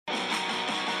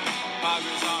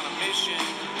Padres on a mission,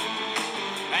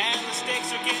 and the stakes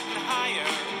are getting higher.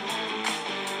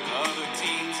 Other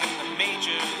teams in the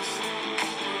majors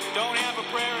don't have a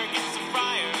prayer against the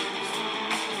Friars.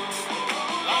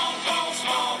 Long ball,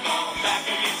 small ball, back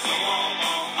against the wall.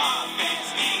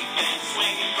 Offense, defense,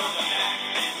 swinging from the back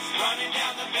fence, running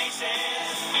down the bases,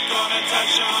 gonna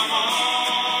touch them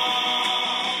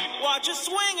all. Watch us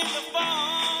swing at the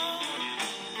ball.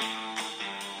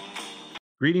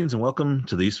 Greetings and welcome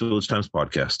to the East Village Times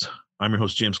podcast. I'm your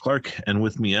host, James Clark, and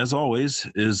with me, as always,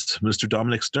 is Mr.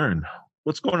 Dominic Stern.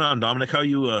 What's going on, Dominic? How are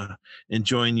you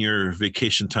enjoying your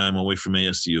vacation time away from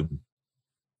ASU?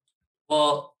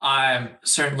 Well, I'm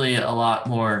certainly a lot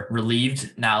more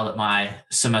relieved now that my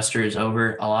semester is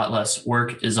over. A lot less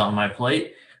work is on my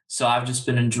plate. So I've just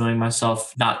been enjoying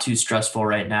myself, not too stressful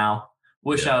right now.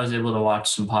 Wish I was able to watch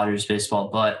some Padres baseball,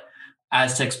 but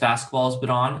Aztecs basketball has been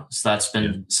on. So that's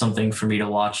been something for me to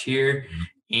watch here.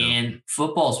 And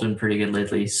football's been pretty good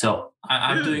lately. So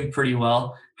I'm doing pretty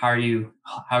well. How are you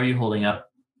holding up?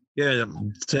 Yeah,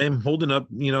 same. Holding up.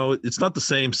 You know, it's not the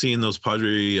same seeing those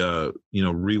Padre,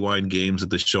 rewind games that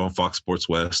they show on Fox Sports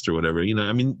West or whatever. You know,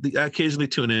 I mean, I occasionally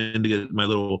tune in to get my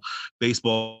little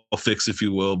baseball fix, if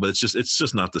you will, but it's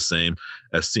just not the same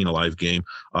as seeing a live game.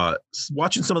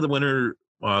 Watching some of the winter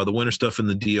stuff in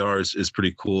the DR is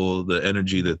pretty cool. The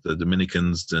energy that the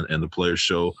Dominicans and the players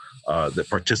show that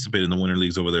participate in the winter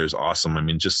leagues over there is awesome. I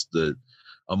mean, just the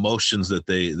emotions that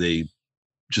they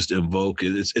just invoke.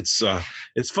 It's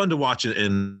fun to watch it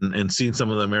and seeing some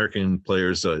of the American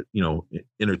players,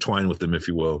 intertwine with them, if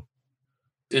you will.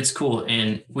 It's cool.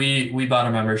 And we bought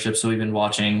a membership, so we've been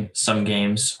watching some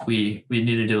games. We need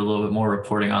to do a little bit more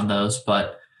reporting on those,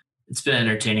 but it's been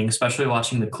entertaining, especially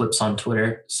watching the clips on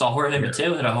Twitter. Saw Jorge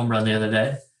Mateo hit a home run the other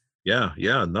day. Yeah.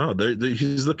 No,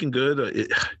 he's looking good.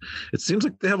 It seems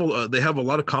like they have a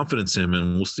lot of confidence in him,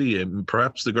 and we'll see. And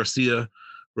perhaps the Garcia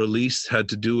release had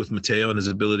to do with Mateo and his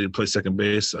ability to play second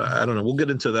base. I don't know. We'll get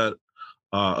into that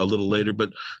a little later,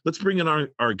 but let's bring in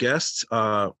our guest.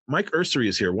 Mike Ursery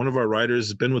is here. One of our writers,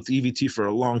 has been with EVT for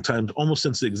a long time, almost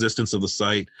since the existence of the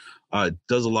site.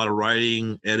 Does a lot of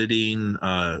writing, editing,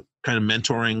 kind of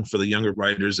mentoring for the younger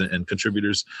writers and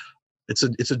contributors. It's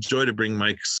a joy to bring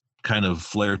Mike's kind of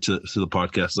flair to the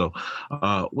podcast. So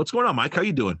what's going on, Mike? How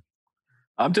you doing?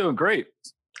 I'm doing great.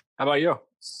 How about you?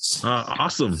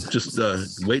 Awesome. Just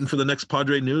waiting for the next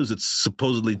Padre news. It's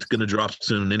supposedly going to drop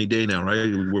soon, any day now,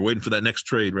 right? We're waiting for that next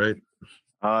trade, right?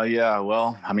 Yeah.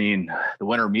 Well, I mean, the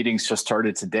winter meetings just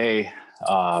started today.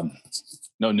 No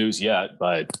news yet,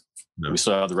 but we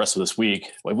still have the rest of this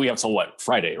week. We have till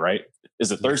Friday, right?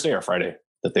 Is it Thursday or Friday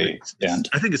that they end?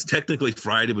 I think it's technically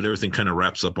Friday, but everything kind of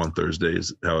wraps up on Thursday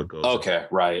is how it goes. Okay,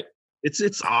 right.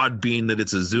 It's odd being that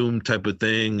it's a Zoom type of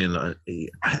thing, and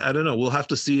I don't know. We'll have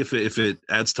to see if it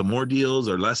adds to more deals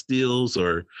or less deals,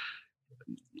 or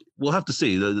we'll have to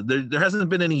see. There hasn't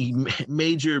been any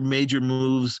major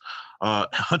moves.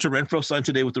 Hunter Renfroe signed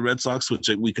today with the Red Sox, which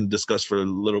we can discuss for a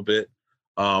little bit.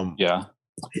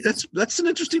 That's an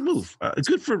interesting move. It's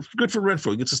good for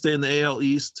Renfroe. He gets to stay in the AL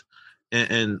East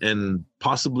and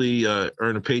possibly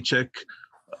earn a paycheck.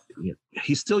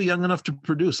 He's still young enough to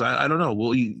produce. I don't know.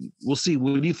 We'll see.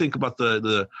 What do you think about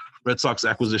the Red Sox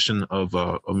acquisition of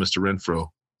Mr. Renfroe?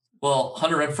 Well,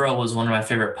 Hunter Renfroe was one of my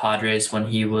favorite Padres when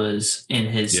he was in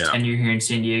his tenure here in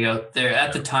San Diego.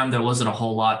 At the time, there wasn't a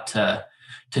whole lot to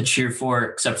cheer for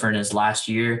except for in his last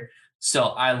year. So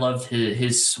I loved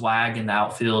his swag in the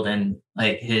outfield, and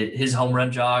like his home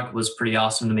run jog was pretty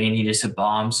awesome to me. And he just hit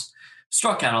bombs,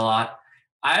 struck out a lot.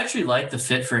 I actually like the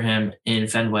fit for him in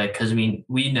Fenway because, I mean,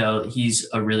 we know he's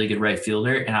a really good right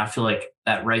fielder, and I feel like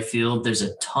that right field, there's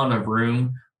a ton of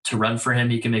room to run for him.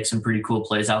 He can make some pretty cool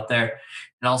plays out there,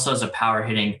 and also as a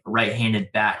power-hitting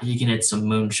right-handed bat, he can hit some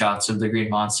moonshots of the Green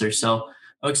Monster. So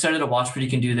I'm excited to watch what he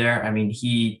can do there. I mean,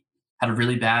 he had a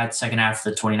really bad second half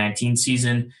of the 2019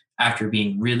 season after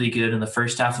being really good in the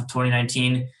first half of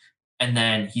 2019, and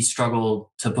then he struggled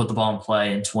to put the ball in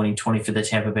play in 2020 for the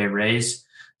Tampa Bay Rays.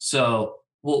 So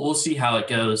we'll see how it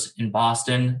goes in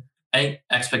Boston. I think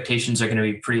expectations are going to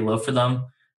be pretty low for them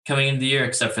coming into the year,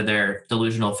 except for their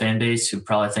delusional fan base who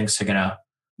probably thinks they're going to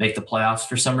make the playoffs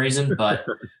for some reason. But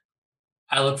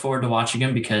I look forward to watching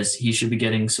him because he should be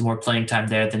getting some more playing time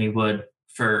there than he would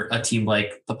for a team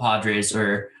like the Padres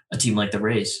or a team like the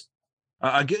Rays.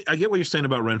 I get what you're saying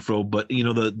about Renfroe, but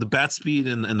the bat speed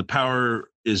and the power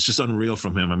is just unreal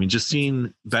from him. I mean, just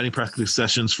seeing batting practice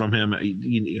sessions from him,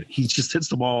 he just hits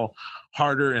the ball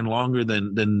harder and longer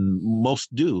than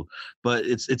most do. But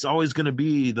it's always going to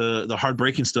be the hard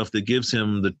breaking stuff that gives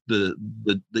him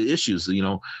the issues.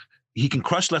 He can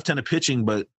crush left-handed pitching,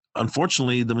 but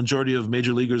unfortunately, the majority of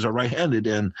major leaguers are right-handed,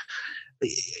 and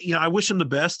I wish him the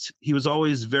best. He was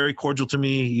always very cordial to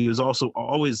me. He was also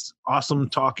always awesome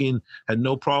talking, had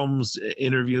no problems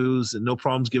interviews and no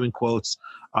problems giving quotes.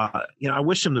 I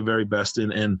wish him the very best.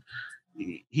 And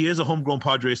he is a homegrown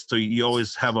Padre, so you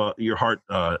always have your heart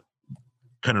kind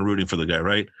of rooting for the guy,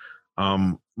 right?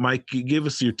 Mike, give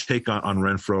us your take on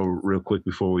Renfroe real quick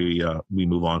before we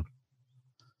move on.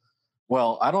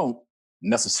 Well, I don't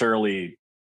necessarily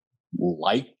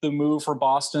like the move for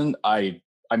Boston.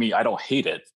 I mean, I don't hate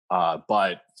it,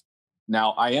 but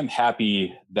now I am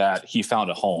happy that he found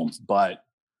a home. But,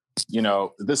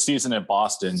 this season in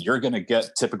Boston, you're going to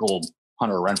get typical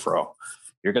Hunter Renfroe.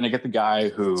 You're going to get the guy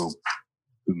who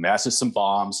mashes some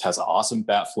bombs, has an awesome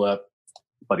bat flip,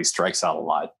 but he strikes out a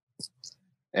lot.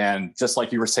 And just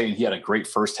like you were saying, he had a great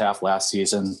first half last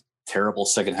season, terrible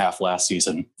second half last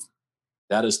season.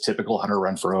 That is typical Hunter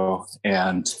Renfroe.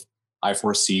 And I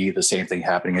foresee the same thing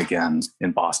happening again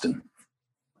in Boston.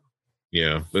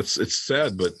 Yeah, it's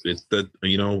sad, but it's that,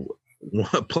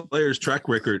 one player's track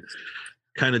record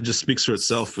kind of just speaks for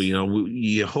itself.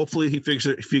 Hopefully he figures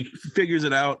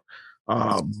it out.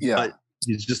 But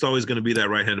he's just always going to be that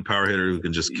right-handed power hitter who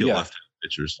can just kill left-handed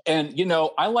pitchers. And,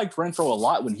 I liked Renfroe a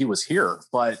lot when he was here,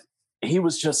 but he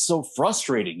was just so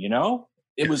frustrating,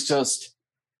 It was just,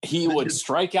 he would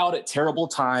strike out at terrible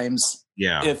times.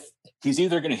 Yeah. If he's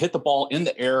either going to hit the ball in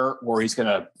the air or he's going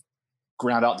to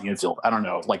ground out in the infield. I don't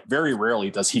know. Like, very rarely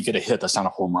does he get a hit that's not a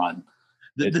home run.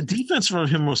 The defense from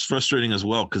him was frustrating as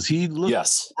well, because he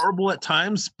looked horrible at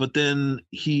times, but then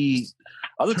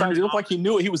other times he looked like he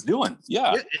knew what he was doing.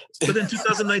 Yeah. But in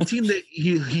 2019,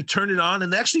 he turned it on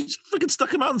and actually freaking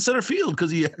stuck him out in center field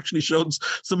because he actually showed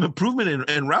some improvement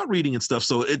in route reading and stuff.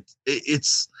 So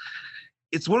it's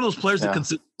one of those players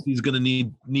that he's going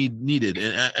to needed.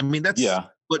 And I mean, that's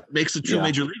what makes a true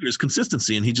major leaguer is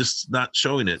consistency, and he's just not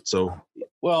showing it. So,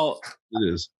 well,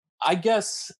 it is. I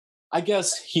guess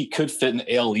he could fit in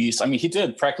the AL East. I mean, he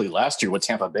did practically last year with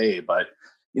Tampa Bay, but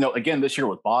again, this year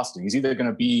with Boston, he's either going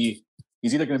to be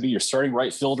your starting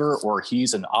right fielder or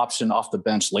he's an option off the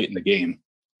bench late in the game.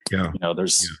 Yeah.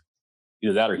 There's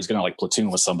either that or he's going to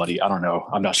platoon with somebody. I don't know.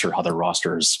 I'm not sure how their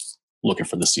roster is looking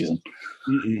for this season.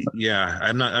 Yeah.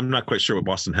 I'm not quite sure what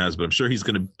Boston has, but I'm sure he's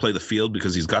going to play the field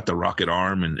because he's got the rocket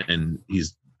arm and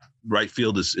he's right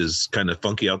field is kind of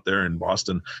funky out there in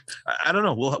Boston. I don't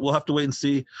know. We'll have to wait and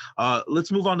see.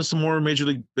 Let's move on to some more Major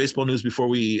League Baseball news before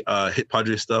we hit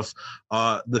Padres stuff.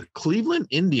 The Cleveland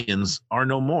Indians are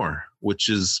no more, which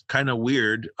is kind of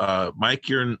weird. Mike,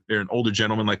 you're an older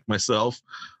gentleman like myself.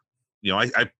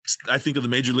 I think of the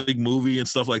Major League movie and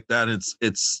stuff like that. And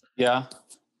it's yeah.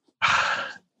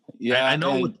 I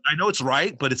know it's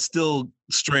right, but it's still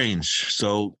strange.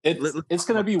 So it's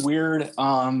going to be weird.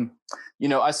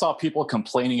 I saw people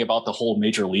complaining about the whole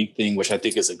Major League thing, which I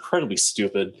think is incredibly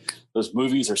stupid. Those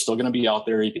movies are still going to be out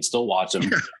there. You can still watch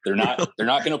them. They're not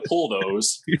going to pull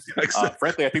those.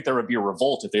 Frankly, I think there would be a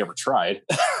revolt if they ever tried.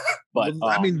 But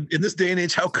I mean, in this day and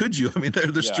age, how could you? I mean,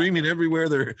 they're streaming everywhere.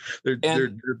 They're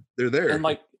there.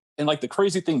 And the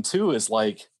crazy thing too is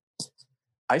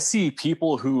I see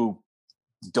people who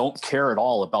don't care at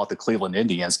all about the Cleveland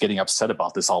Indians getting upset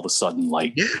about this all of a sudden.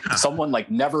 Someone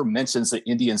never mentions the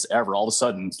Indians ever. All of a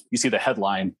sudden you see the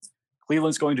headline,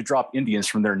 Cleveland's going to drop Indians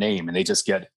from their name, and they just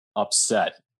get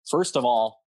upset. First of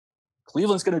all,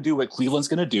 Cleveland's going to do what Cleveland's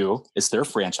going to do. It's their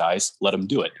franchise. Let them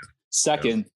do it.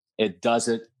 Second, it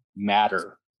doesn't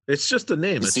matter. It's just a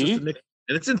name. It's just a nickname.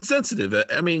 And it's insensitive.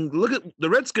 I mean, look at the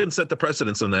Redskins set the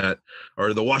precedence on that,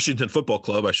 or the Washington Football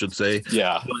Club, I should say.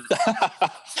 Yeah. But,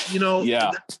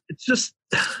 it's just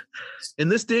in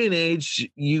this day and age,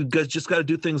 you guys just got to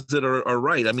do things that are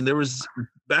right. I mean,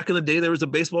 back in the day, there was a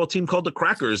baseball team called the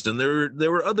Crackers, and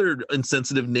there were other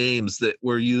insensitive names that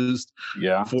were used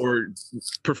for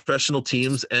professional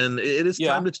teams, and it is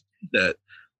time to change that.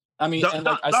 I mean,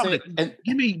 Dominic,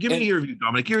 give me your view,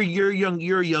 Dominic. You're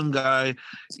a young guy.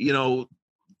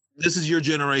 This is your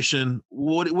generation.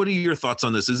 What are your thoughts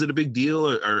on this? Is it a big deal,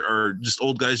 or just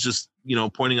old guys just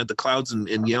pointing at the clouds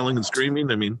and yelling and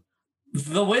screaming? I mean,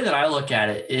 the way that I look at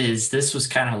it is this was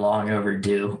kind of long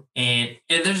overdue, and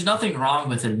there's nothing wrong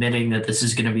with admitting that this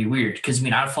is going to be weird. Because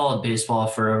I've followed baseball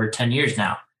for over 10 years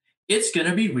now. It's going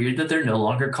to be weird that they're no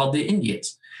longer called the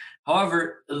Indians.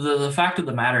 However, the fact of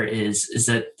the matter is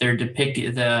that they're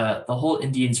depicting the whole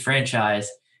Indians franchise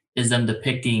is them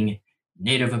depicting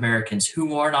Native Americans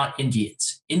who are not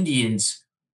Indians. Indians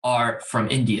are from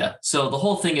India. So the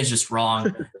whole thing is just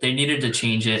wrong. They needed to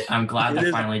change it. I'm glad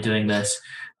they're finally doing this.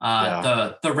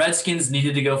 The Redskins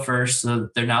needed to go first. So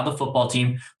they're now the football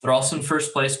team. They're also in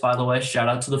first place, by the way. Shout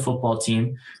out to the football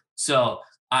team. So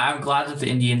I'm glad that the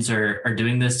Indians are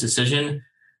doing this decision.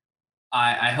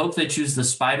 I hope they choose the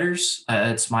Spiders.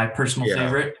 It's my personal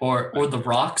favorite, or the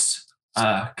Rocks,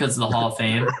 because of the Hall of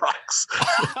Fame. Rocks.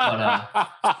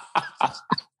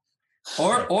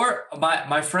 But, or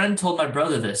my friend told my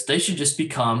brother this. They should just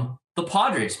become the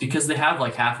Padres because they have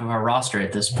like half of our roster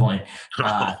at this point.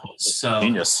 So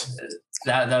genius.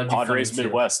 That would be Padres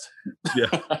Midwest.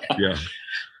 Yeah.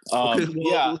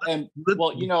 Earlier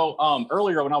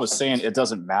when I was saying it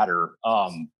doesn't matter,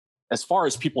 as far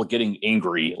as people getting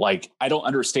angry, like I don't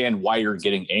understand why you're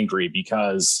getting angry,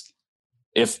 because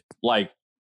if like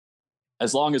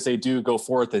as long as they do go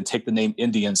forth and take the name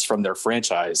Indians from their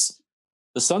franchise,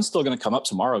 the sun's still going to come up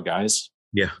tomorrow, guys.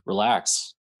 Yeah.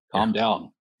 Relax, calm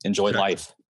down, enjoy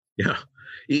life. Yeah.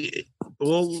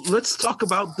 Well, let's talk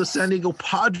about the San Diego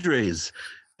Padres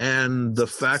and the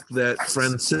fact that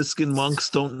Franciscan monks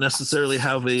don't necessarily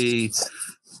have a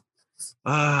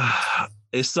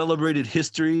celebrated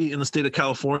history in the state of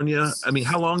California. I mean,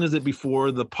 how long is it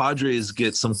before the Padres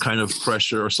get some kind of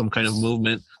pressure or some kind of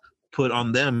movement put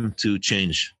on them to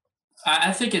change?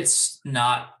 I think it's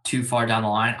not too far down the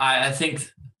line. I think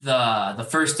the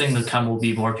first thing to come will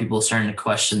be more people starting to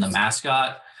question the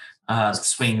mascot. The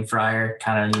swinging friar,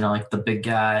 kind of, like the big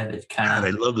guy that kind of.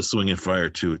 I love the swinging friar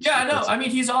too. Yeah, no, I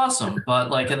mean, he's awesome,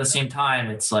 but like at the same time,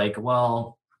 it's like,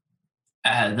 well,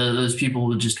 those people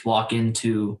would just walk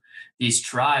into these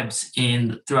tribes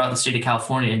throughout the state of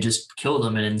California and just kill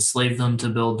them and enslave them to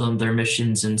build them their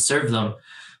missions and serve them.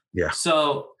 Yeah.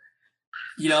 So,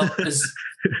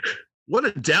 what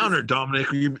a downer, Dominic.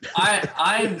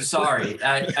 I'm sorry.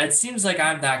 It seems like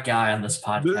I'm that guy on this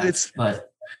podcast, but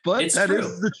it's that true.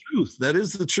 Is the truth. That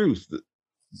is the truth.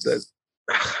 That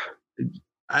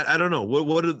I don't know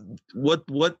what's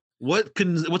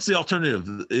the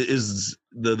alternative? Is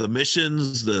the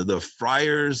missions, the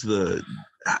friars, the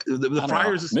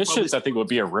friars? Missions, I think, would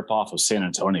be a ripoff of San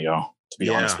Antonio. To be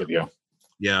honest with you.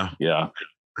 Yeah.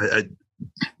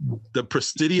 The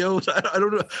Presidio. I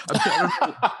don't know.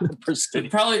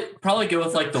 Probably go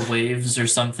with like the Waves or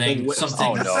something. No.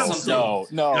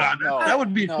 That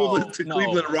would be equivalent to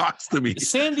Cleveland Rocks to me.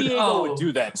 San Diego would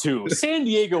do that too. San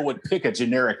Diego would pick a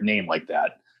generic name like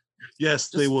that. Yes,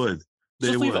 they would.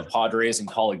 They would leave the Padres and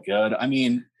call it good. I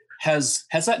mean, has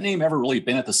that name ever really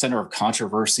been at the center of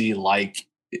controversy like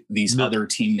these other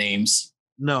team names?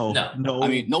 No. I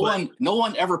mean, no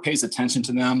one ever pays attention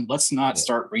to them. Let's not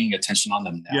start bringing attention on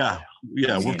them now.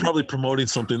 Yeah. We're probably promoting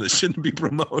something that shouldn't be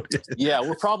promoted. Yeah,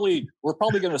 we're probably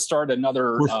going to start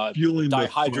another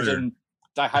dihydrogen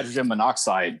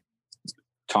monoxide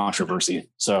controversy.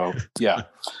 So yeah.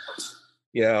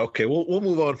 Yeah. Okay. We'll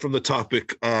move on from the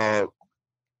topic.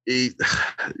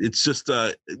 It's just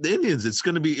the Indians. It's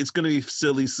gonna be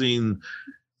silly seeing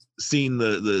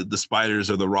the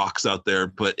Spiders or the Rocks out there,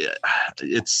 but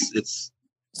it's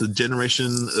the generation,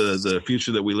 the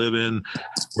future that we live in.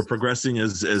 We're progressing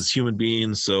as human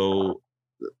beings. So,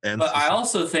 but I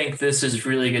also think this is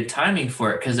really good timing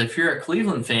for it, because if you're a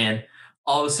Cleveland fan,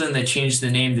 all of a sudden they changed the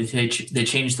name, they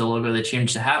changed the logo, they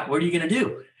changed the hat. What are you going to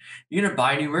do? You're going to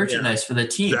buy new merchandise for the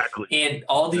team. Exactly. And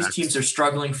all these teams are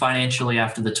struggling financially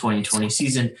after the 2020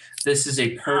 season. This is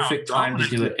a perfect time to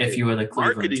do it if you are the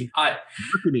Cleveland team.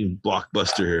 Marketing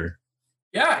blockbuster here.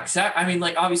 Yeah, exactly. I mean,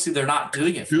 like, obviously they're not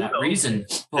doing it for that reason.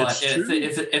 But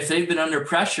if they've been under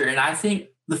pressure, and I think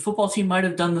the football team might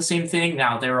have done the same thing.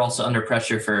 Now, they were also under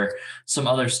pressure for some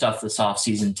other stuff this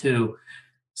offseason too.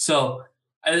 So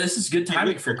this is good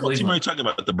timing for Cleveland. What team are you talking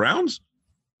about? The Browns?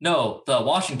 No, the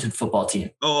Washington football team.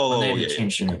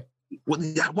 Changed it.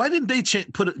 Why didn't they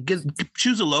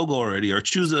choose a logo already or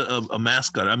choose a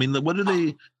mascot? I mean, what do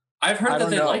they? I've heard that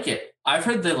they like it. I've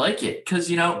heard they like it because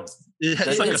it's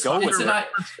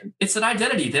an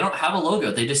identity. They don't have a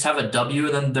logo. They just have a W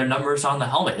and then their numbers on the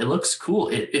helmet. It looks cool.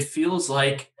 It feels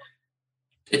like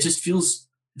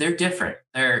they're different.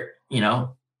 They're the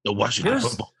Washington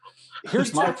football.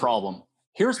 Here's my problem.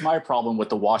 Here's my problem with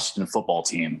the Washington football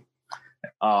team.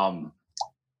 Do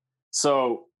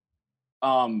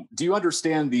you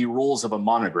understand the rules of a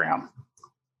monogram?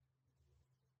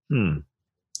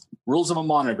 Rules of a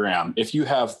monogram. If you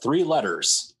have three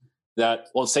letters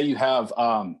say you have,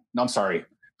 3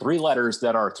 letters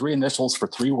that are 3 initials for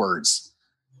 3 words.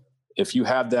 If you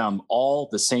have them all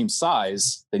the same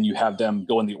size, then you have them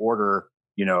go in the order,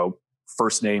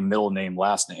 first name, middle name,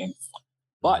 last name.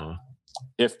 But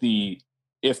if the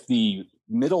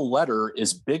middle letter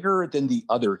is bigger than the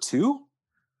other 2,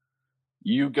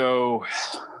 you go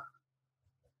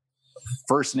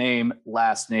first name,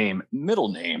 last name, middle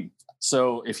name.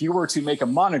 So if you were to make a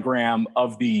monogram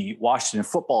of the Washington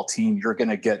football team, you're going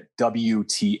to get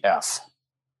WTF.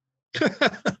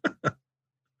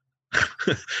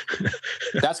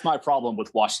 That's my problem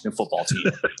with Washington football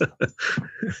team.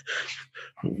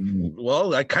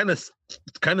 Well, I kind of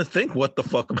think what the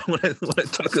fuck when I look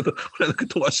at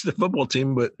the Washington football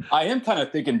team, but I am kind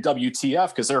of thinking WTF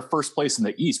because they're first place in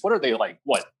the East. What are they like?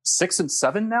 What, 6 and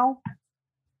 7 now?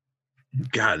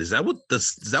 God, is that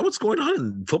what's going on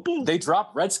in football? They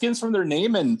dropped Redskins from their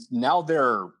name and now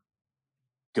they're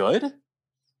good.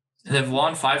 They've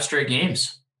won 5 straight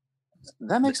games.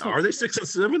 That makes Are they 6 and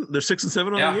 7? They're 6 and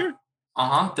 7 on the year.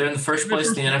 They're in the first place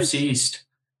in the NFC East.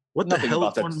 What the hell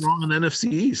is going wrong in the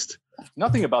NFC East?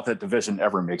 Nothing about that division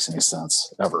ever makes any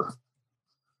sense ever.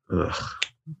 Ugh.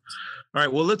 All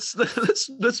right, well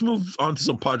let's move on to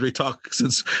some Padre talk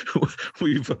since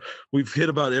we've hit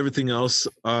about everything else.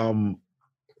 Where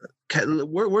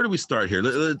do we start here?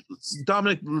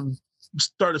 Dominic,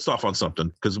 start us off on something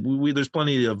because there's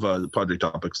plenty of Padre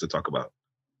topics to talk about.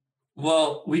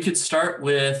 Well, we could start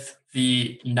with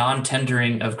the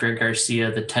non-tendering of Greg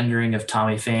Garcia, the tendering of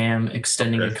Tommy Pham,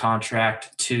 extending a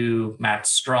contract to Matt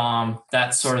Strahm.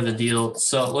 That's sort of the deal.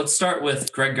 So let's start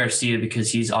with Greg Garcia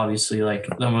because he's obviously like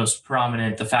the most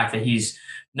prominent, the fact that he's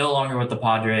no longer with the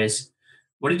Padres.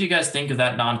 What did you guys think of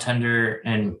that non-tender,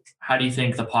 and how do you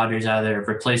think the Padres either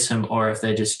replace him or if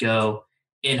they just go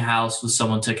in-house with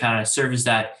someone to kind of serve as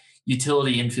that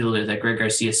utility infielder that Greg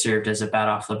Garcia served as a bat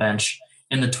off the bench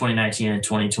in the 2019 and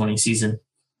 2020 season?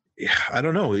 Yeah, I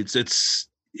don't know. It's.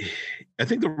 I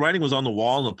think the writing was on the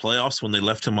wall in the playoffs when they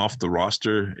left him off the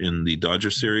roster in the Dodger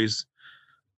series,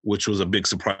 which was a big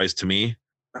surprise to me.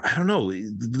 I don't know.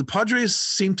 The Padres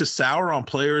seem to sour on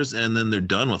players and then they're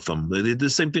done with them. They did the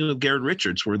same thing with Garrett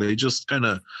Richards, where they just kind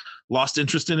of lost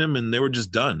interest in him and they were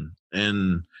just done.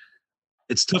 And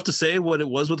it's tough to say what it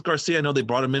was with Garcia. I know they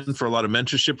brought him in for a lot of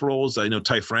mentorship roles. I know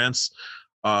Ty France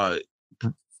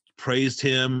praised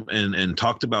him and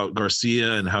talked about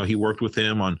Garcia and how he worked with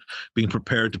him on being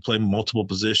prepared to play multiple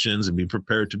positions and being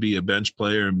prepared to be a bench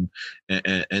player and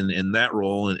in that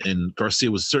role. And Garcia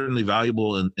was certainly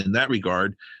valuable in that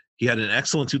regard. He had an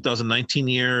excellent 2019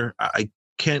 year. I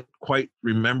can't quite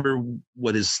remember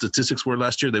what his statistics were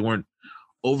last year. They weren't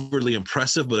overly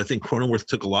impressive, but I think Cronenworth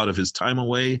took a lot of his time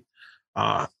away.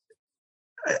 I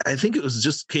think it was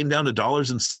just came down to dollars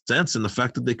and cents and the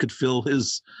fact that they could fill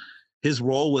his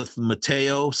role with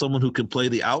Mateo, someone who can play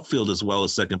the outfield as well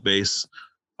as second base.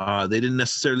 They didn't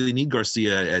necessarily need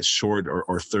Garcia at short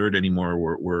or third anymore,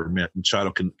 where Machado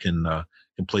can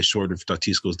play short if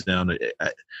Tatis goes down.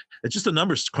 It's just a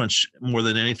numbers crunch more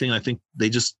than anything. I think they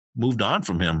just moved on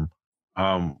from him.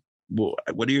 Well,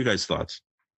 what are your guys' thoughts?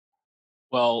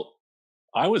 Well,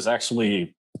 I was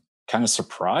actually kind of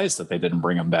surprised that they didn't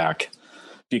bring him back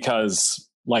because,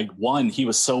 like, one, he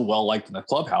was so well liked in the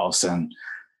clubhouse, and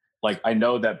like, I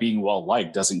know that being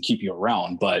well-liked doesn't keep you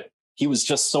around, but he was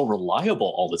just so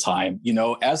reliable all the time, you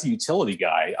know, as a utility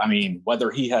guy. I mean,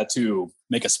 whether he had to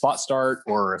make a spot start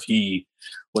or if he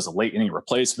was a late inning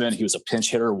replacement, he was a pinch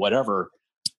hitter, whatever,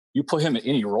 you put him in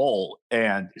any role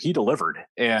and he delivered.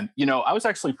 And, you know, I was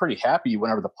actually pretty happy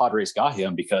whenever the Padres got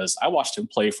him because I watched him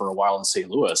play for a while in St.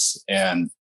 Louis. And,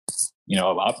 you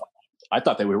know, I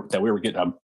thought that we were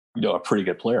getting a pretty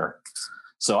good player.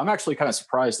 So I'm actually kind of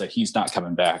surprised that he's not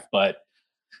coming back, but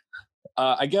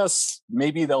I guess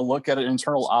maybe they'll look at an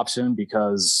internal option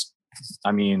because,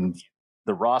 I mean,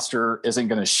 the roster isn't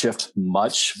going to shift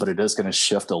much, but it is going to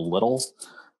shift a little.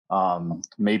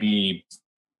 Maybe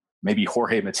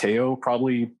Jorge Mateo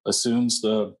probably assumes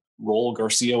the role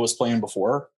Garcia was playing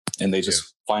before, and they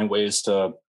just find ways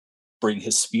to bring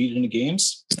his speed into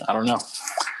games. I don't know.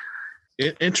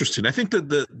 Interesting. I think that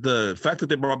the fact that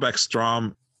they brought back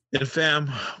Strahm and Pham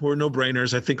were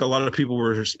no-brainers. I think a lot of people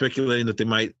were speculating that they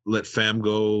might let Pham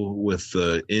go with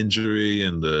the injury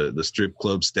and the strip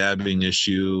club stabbing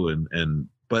issue.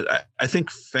 But I think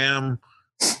Pham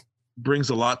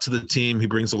brings a lot to the team. He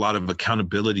brings a lot of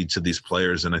accountability to these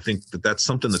players. And I think that that's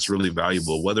something that's really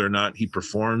valuable. Whether or not he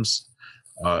performs,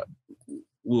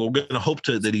 we're going to hope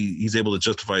that he's able to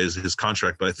justify his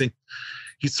contract. But I think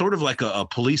he's sort of like a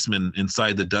policeman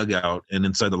inside the dugout and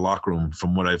inside the locker room,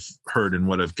 from what I've heard and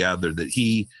what I've gathered, that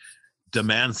he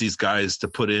demands these guys to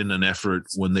put in an effort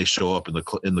when they show up in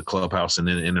the clubhouse and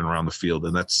in and around the field.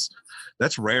 And that's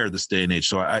rare this day and age.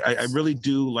 So I really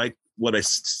do like what I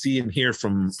see and hear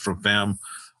from Pham.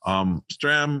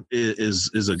 Strahm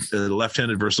is a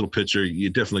left-handed versatile pitcher.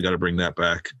 You definitely got to bring that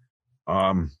back.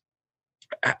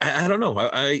 I don't know.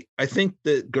 I think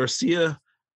that Garcia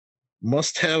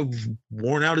must have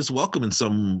worn out his welcome in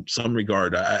some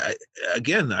regard. I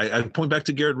point back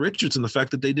to Garrett Richards and the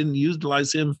fact that they didn't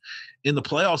utilize him in the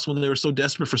playoffs when they were so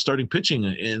desperate for starting pitching,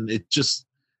 and it just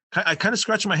I kind of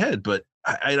scratch my head, but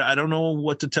I don't know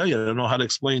what to tell you. I don't know how to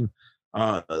explain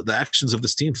the actions of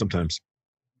this team sometimes.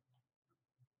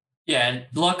 Yeah, and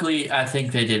luckily, I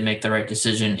think they did make the right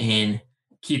decision in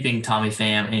keeping Tommy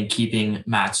Pham and keeping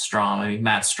Matt Strom. I mean,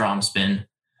 Matt Strom's been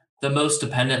the most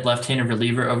dependent left-handed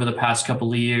reliever over the past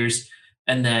couple of years.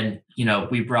 And then,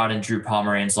 we brought in Drew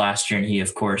Pomeranz last year, and he,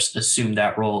 of course, assumed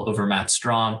that role over Matt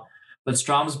Strom. But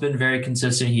Strom's been very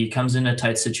consistent. He comes into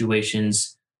tight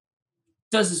situations,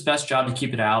 does his best job to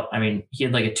keep it out. I mean, he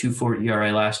had like a 2.40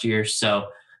 ERA last year, so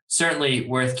certainly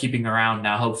worth keeping around.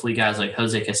 Now, hopefully guys like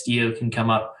Jose Castillo can come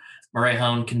up.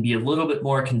 Morejon can be a little bit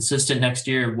more consistent next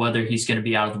year. Whether he's going to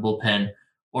be out of the bullpen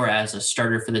or as a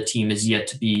starter for the team is yet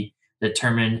to be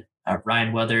determined.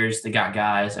 Ryan Weathers, they got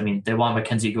guys. I mean, they want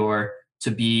Mackenzie Gore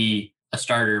to be a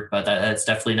starter, but that's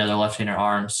definitely another left-hander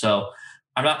arm. So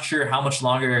I'm not sure how much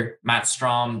longer Matt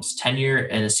Strom's tenure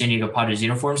in the San Diego Padres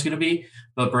uniform is going to be,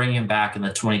 but bringing him back in the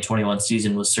 2021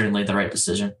 season was certainly the right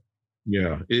decision.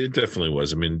 Yeah, it definitely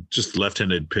was. I mean, just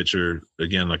left-handed pitcher,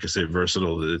 again, like I say,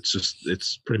 versatile.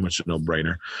 It's pretty much a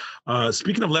no-brainer.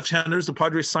 Speaking of left-handers, the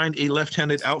Padres signed a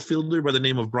left-handed outfielder by the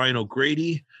name of Brian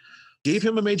O'Grady, gave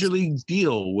him a major league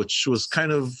deal, which was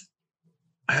kind of,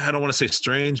 I don't want to say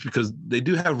strange, because they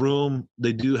do have room.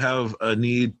 They do have a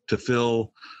need to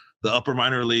fill the upper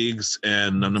minor leagues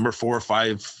and a number 4 or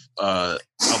 5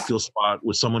 outfield spot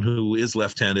with someone who is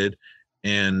left-handed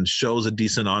and shows a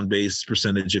decent on-base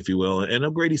percentage, if you will. And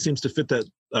O'Grady seems to fit that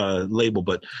label.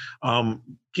 But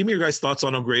give me your guys' thoughts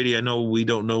on O'Grady. I know we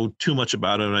don't know too much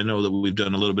about him. I know that we've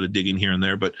done a little bit of digging here and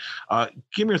there, but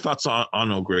give me your thoughts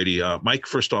on O'Grady. Mike,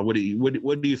 first off, what do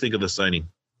you think of the signing?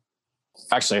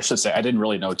 Actually, I should say I didn't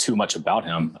really know too much about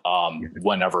him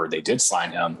whenever they did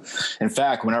sign him. In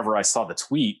fact, whenever I saw the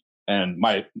tweet, and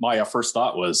my first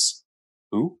thought was,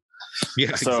 who?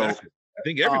 Yeah, so, exactly. I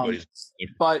think everybody's.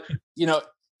 But,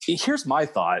 here's my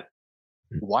thought.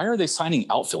 Why are they signing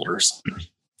outfielders?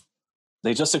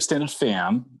 They just extended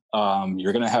Pham.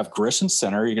 You're going to have Grish in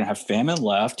center. You're going to have Pham in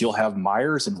left. You'll have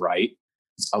Myers in right.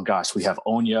 Oh, gosh, we have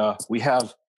Onya. We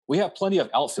have plenty of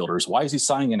outfielders. Why is he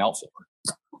signing an outfielder?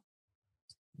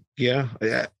 Yeah,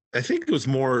 I think it was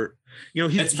more,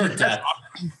 it's for depth.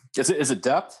 Is it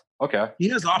depth? Okay. He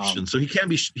has options. So he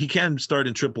can start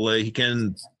in AAA. He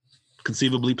can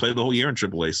conceivably play the whole year in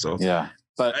AAA. So yeah.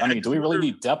 But I mean, do we really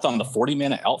need depth on the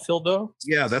 40-man outfield though?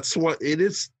 Yeah, that's what it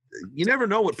is. You never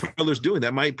know what Preller's doing.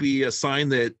 That might be a sign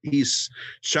that he's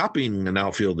shopping an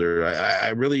outfielder.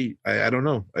 I don't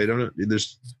know. I don't know.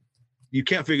 You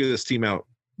can't figure this team out.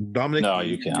 Dominic, no,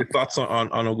 you can't. Your thoughts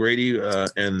on O'Grady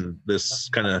and this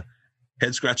kind of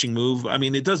head scratching move? I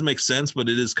mean, it does make sense, but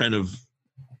it is kind of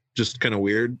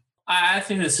weird. I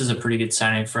think this is a pretty good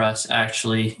signing for us,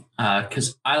 actually,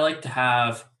 because I like to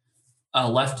have a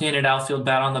left-handed outfield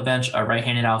bat on the bench, a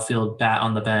right-handed outfield bat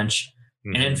on the bench,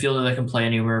 an infielder that can play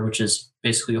anywhere, which is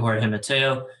basically Jorge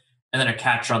Mateo, and then a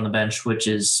catcher on the bench, which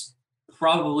is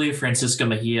probably Francisco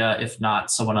Mejia, if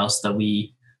not someone else that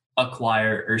we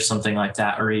acquire or something like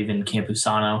that, or even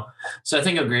Campusano. So I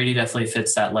think O'Grady definitely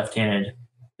fits that left-handed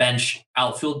bench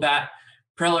outfield bat.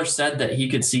 Preller said that he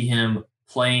could see him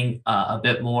playing a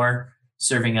bit more,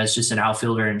 serving as just an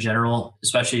outfielder in general,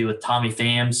 especially with Tommy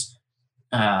Pham's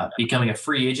becoming a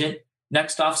free agent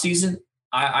next offseason.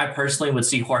 I personally would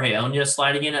see Jorge Onya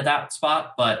sliding in at that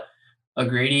spot, but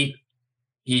O'Grady,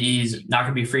 he's not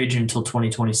going to be a free agent until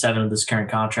 2027 of this current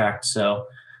contract. So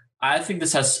I think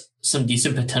this has some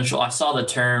decent potential. I saw the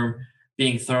term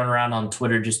being thrown around on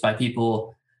Twitter just by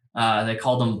people. They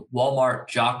called him Walmart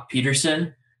Jock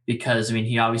Peterson because, I mean,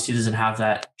 he obviously doesn't have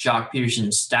that Jock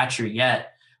Peterson stature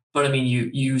yet. But, I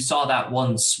mean, you saw that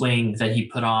one swing that he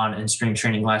put on in spring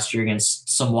training last year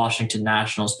against some Washington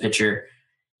Nationals pitcher.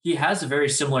 He has a very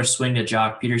similar swing to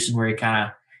Jock Peterson where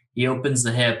he opens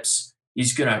the hips.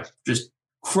 He's going to just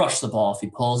crush the ball if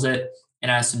he pulls it, and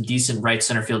has some decent right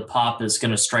center field pop that's going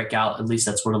to strike out. At least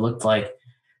that's what it looked like.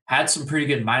 Had some pretty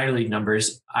good minor league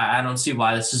numbers. I don't see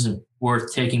why this isn't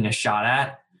worth taking a shot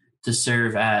at to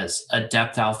serve as a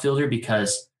depth outfielder,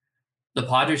 because the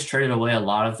Padres traded away a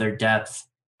lot of their depth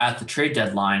at the trade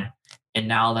deadline, and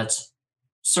now that's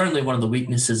certainly one of the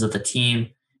weaknesses of the team.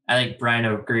 I think Brian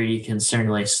O'Grady can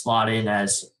certainly slot in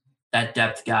as that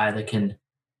depth guy that can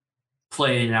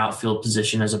play in an outfield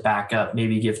position as a backup,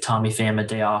 maybe give Tommy Pham a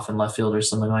day off in left field or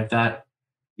something like that.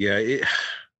 Yeah.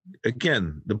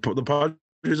 Again, the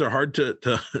Padres are hard to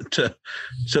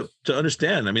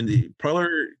understand. I mean, the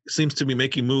Preller seems to be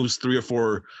making moves 3 or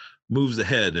 4 moves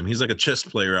ahead. I mean, he's like a chess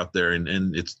player out there,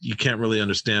 and you can't really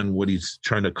understand what he's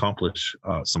trying to accomplish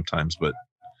sometimes, but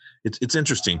it's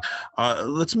interesting.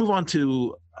 Let's move on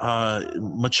to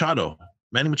Machado.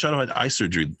 Manny Machado had eye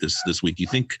surgery this week. You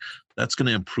think that's going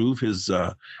to improve his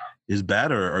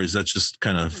bat, or is that just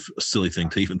kind of a silly thing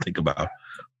to even think about?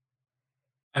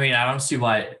 I mean, I don't see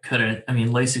why it couldn't. I mean,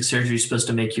 LASIK surgery is supposed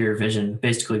to make your vision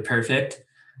basically perfect.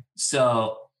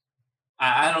 So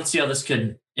I don't see how this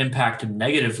could impact him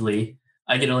negatively.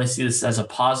 I can only see this as a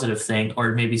positive thing,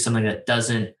 or maybe something that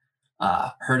doesn't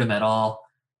hurt him at all.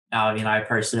 Now, I mean, I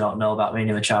personally don't know about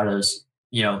Manny Machado's,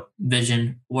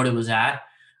 vision, what it was at,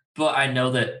 but I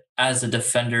know that as a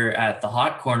defender at the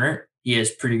hot corner, he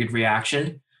has pretty good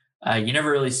reaction. You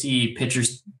never really see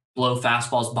pitchers blow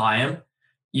fastballs by him.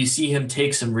 You see him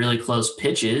take some really close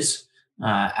pitches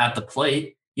at the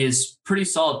plate. He has pretty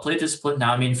solid plate discipline.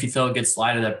 Now, I mean, if you throw a good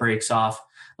slider that breaks off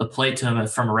the plate to him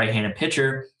from a right-handed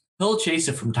pitcher, he'll chase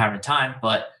it from time to time,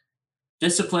 but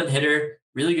disciplined hitter,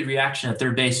 really good reaction at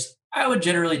third base. I would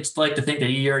generally just like to think that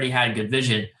he already had good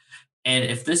vision. And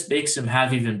if this makes him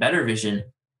have even better vision,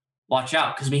 watch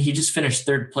out. Because, I mean, he just finished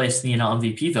third place in the NL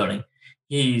MVP voting.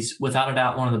 He's, without a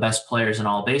doubt, one of the best players in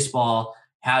all baseball,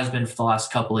 has been for the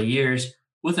last couple of years,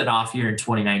 with an off year in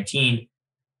 2019.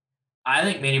 I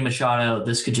think Manny Machado,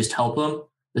 this could just help him.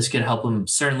 This could help him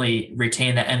certainly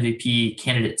retain the MVP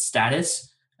candidate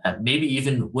status, maybe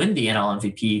even win the NL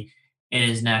MVP in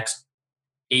his next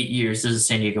 8 years as a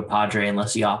San Diego Padre,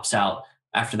 unless he opts out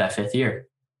after that 5th year.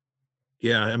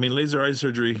 Yeah, I mean, laser eye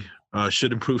surgery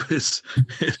should improve his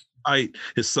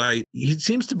sight. He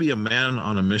seems to be a man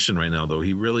on a mission right now, though.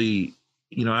 He really,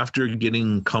 after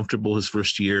getting comfortable his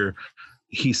first year,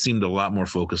 he seemed a lot more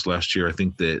focused last year. I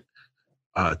think that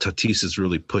Tatis is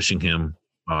really pushing him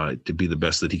to be the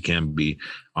best that he can be.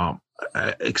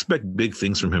 I expect big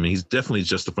things from him. He's definitely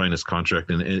justifying his contract,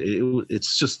 and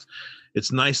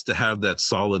it's nice to have that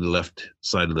solid left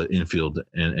side of the infield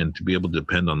and to be able to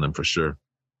depend on them for sure.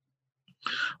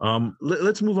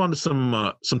 Let's move on to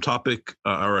some topic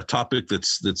or a topic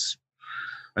that's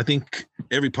I think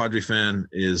every Padre fan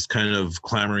is kind of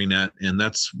clamoring at, and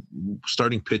that's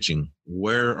starting pitching.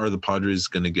 Where are the Padres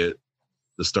going to get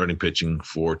the starting pitching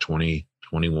for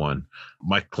 2021?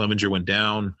 Mike Clevinger went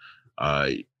down.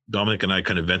 Dominic and I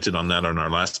kind of vented on that on our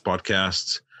last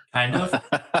podcast. Kind of.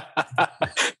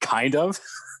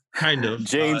 Kind of.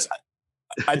 James,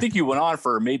 I think you went on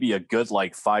for maybe a good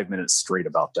 5 minutes straight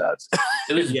about that.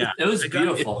 It was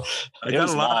beautiful. It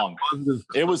was long.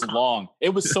 It was long. It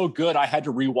was so good. I had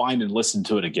to rewind and listen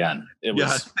to it again. It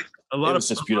was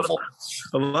just beautiful.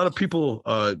 A lot of people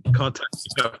contacted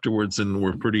me afterwards and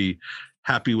were pretty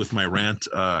happy with my rant.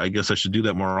 I guess I should do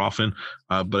that more often.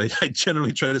 But I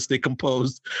generally try to stay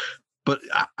composed. But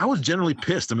I was generally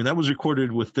pissed. I mean, that was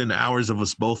recorded within hours of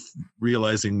us both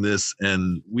realizing this,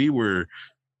 and we were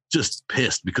just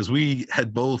pissed because we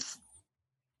had both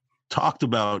talked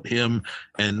about him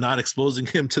and not exposing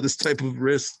him to this type of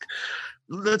risk.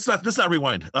 Let's not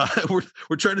rewind.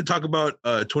 We're trying to talk about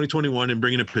 2021 and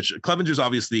bringing a pitcher. Clevinger's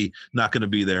obviously not going to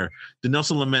be there.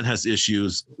 Dinelson Lamet has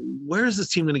issues. Where is this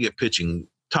team going to get pitching?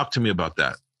 Talk to me about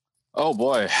that. Oh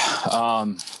boy.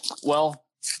 Well,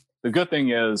 the good thing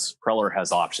is Preller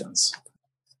has options.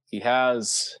 He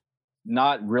has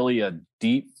not really a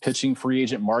deep pitching free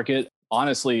agent market.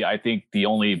 Honestly, I think the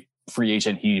only free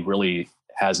agent he really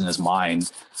has in his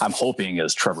mind, I'm hoping,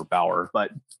 is Trevor Bauer.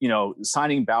 But,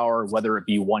 signing Bauer, whether it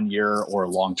be 1 year or a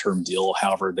long-term deal,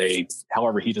 however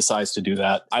he decides to do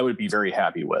that, I would be very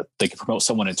happy with. They can promote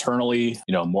someone internally.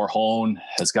 Morhone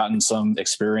has gotten some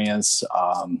experience.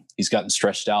 He's gotten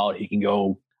stretched out. He can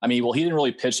go. I mean, well, he didn't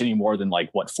really pitch any more than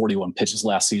 41 pitches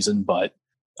last season, but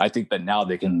I think that now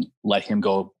they can let him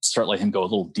go a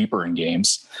little deeper in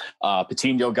games.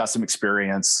 Patino got some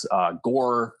experience.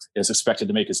 Gore is expected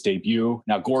to make his debut.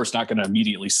 Now, Gore's not going to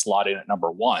immediately slot in at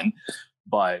number 1,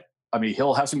 but I mean,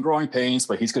 he'll have some growing pains,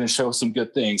 but he's going to show some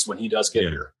good things when he does get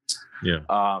here.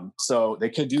 Yeah. So they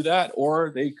could do that,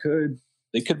 or they could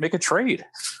make a trade.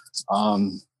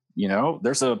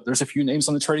 There's a few names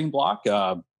on the trading block.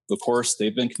 Of course,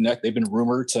 they've been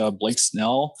rumored to Blake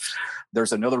Snell.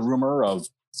 There's another rumor of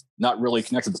not really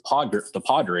connected to the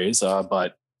Padres,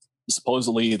 but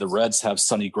supposedly the Reds have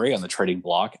Sonny Gray on the trading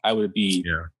block. I would be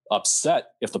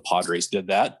upset if the Padres did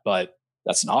that, but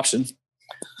that's an option.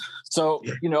 So,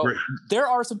 there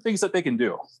are some things that they can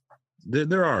do.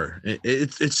 There are.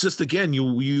 It's just, again,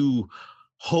 you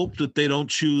hope that they don't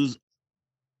choose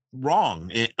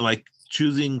wrong, like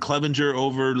choosing Clevinger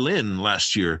over Lynn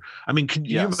last year. I mean, can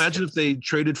you imagine if they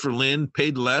traded for Lynn,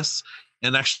 paid less,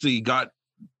 and actually got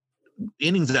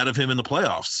innings out of him in the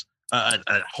playoffs?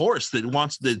 A horse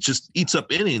that just eats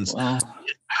up innings. Wow.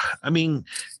 I mean,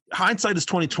 hindsight is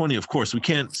 2020. Of course, we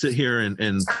can't sit here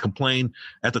and complain.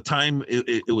 At the time,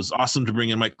 it was awesome to bring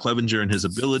in Mike Clevinger and his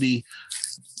ability.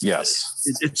 Yes.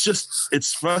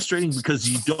 It's frustrating because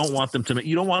you don't want them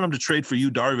to trade for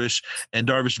you Darvish and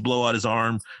Darvish blow out his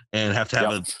arm and have to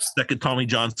have a second Tommy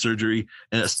John surgery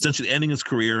and essentially ending his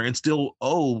career and still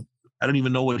I don't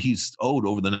even know what he's owed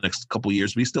over the next couple of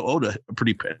years, but he's still owed a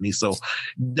pretty penny. So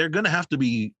they're going to have to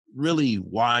be really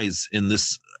wise in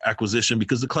this acquisition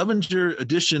because the Clevinger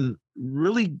addition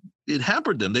really, it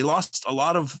hampered them. They lost a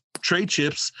lot of trade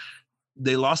chips.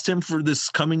 They lost him for this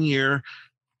coming year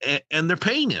and they're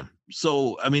paying him.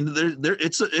 So, I mean,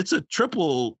 it's a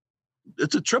triple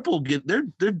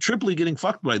they're triply getting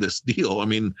fucked by this deal. I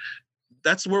mean,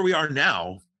 that's where we are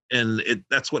now. And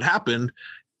that's what happened.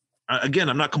 Again,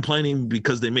 I'm not complaining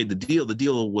because they made the deal. The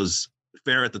deal was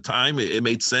fair at the time. It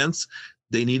made sense.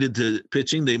 They needed to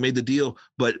pitching. They made the deal.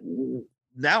 But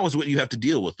now is what you have to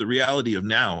deal with, the reality of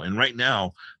now. And right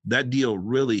now, that deal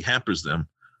really hampers them.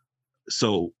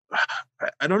 So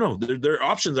I don't know. There are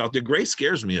options out there. Gray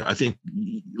scares me. I think,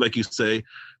 like you say,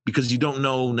 because you don't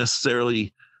know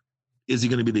necessarily, is he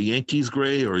going to be the Yankees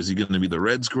Gray or is he going to be the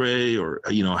Reds Gray or,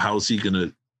 how is he going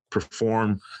to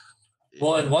perform?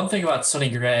 Well, and one thing about Sonny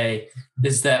Gray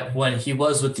is that when he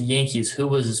was with the Yankees, who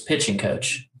was his pitching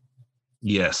coach?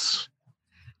 Yes.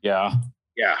 Yeah.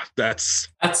 Yeah. That's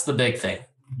the big thing.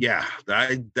 Yeah.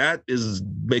 That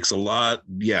makes a lot.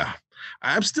 Yeah.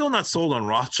 I'm still not sold on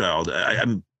Rothschild.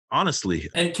 I'm honestly.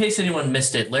 In case anyone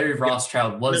missed it, Larry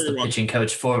Rothschild was the pitching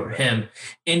coach for him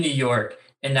in New York,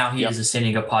 and now he is the San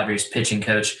Diego Padres pitching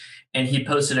coach, and he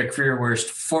posted a career worst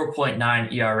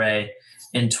 4.9 ERA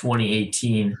in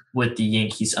 2018 with the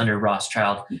Yankees under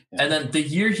Rothschild. And then the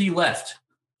year he left,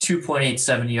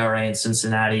 2.87 ERA in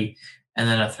Cincinnati, and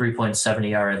then a 3.7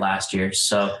 ERA last year.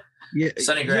 So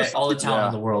Sonny Gray, all the talent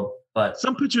in the world. But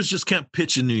some pitchers just can't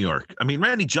pitch in New York. I mean,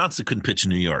 Randy Johnson couldn't pitch in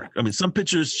New York. I mean, some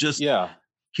pitchers just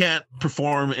can't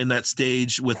perform in that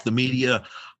stage with the media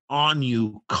on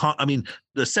you. I mean,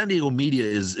 the San Diego media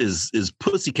is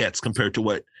pussycats compared to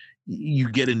what you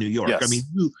get in New York. Yes. I mean,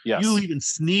 you even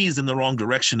sneeze in the wrong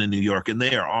direction in New York and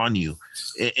they are on you.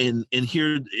 And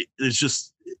here it's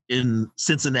just in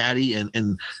Cincinnati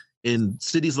and in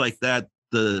cities like that,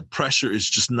 the pressure is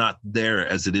just not there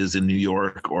as it is in New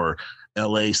York or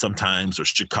LA sometimes or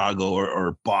Chicago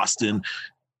or Boston.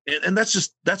 And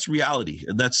that's reality.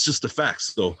 And that's just the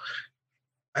facts. So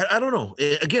I don't know.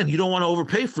 Again, you don't want to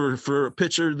overpay for a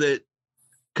pitcher that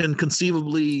can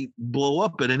conceivably blow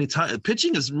up at any time.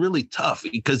 Pitching is really tough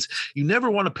because you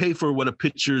never want to pay for what a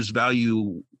pitcher's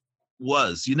value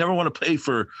was. You never want to pay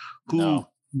for who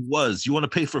was. You want to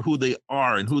pay for who they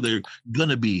are and who they're going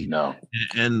to be. No.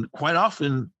 And quite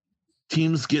often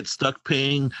teams get stuck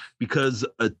paying because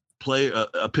a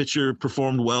pitcher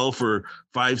performed well for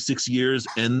 5-6 years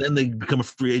and then they become a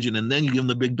free agent and then you give them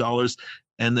the big dollars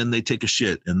and then they take a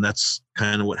shit. And that's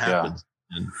kind of what happens.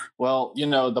 Well,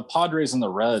 the Padres and the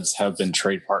Reds have been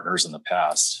trade partners in the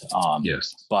past.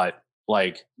 Yes. But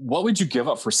what would you give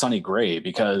up for Sonny Gray?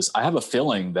 Because I have a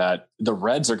feeling that the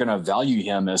Reds are going to value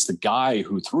him as the guy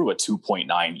who threw a 2.9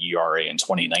 ERA in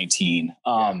 2019.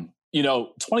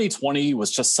 2020 was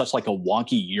just such like a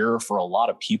wonky year for a lot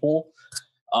of people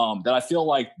that I feel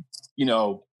like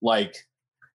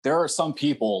there are some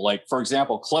people for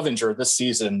example, Clevinger this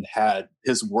season had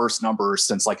his worst numbers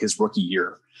since his rookie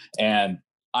year. And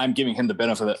I'm giving him the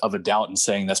benefit of a doubt and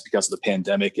saying that's because of the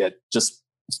pandemic. It just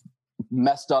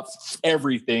messed up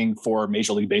everything for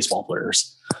Major League Baseball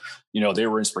players. They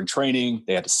were in spring training.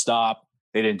 They had to stop.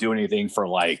 They didn't do anything for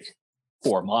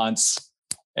 4 months.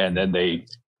 And then they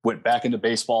went back into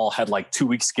baseball, had 2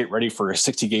 weeks to get ready for a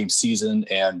 60-game season.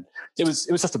 And it was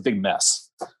just a big mess.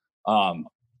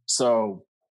 So,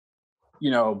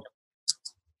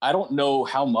 I don't know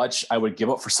how much I would give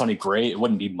up for Sonny Gray. It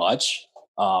wouldn't be much.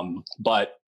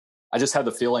 But I just have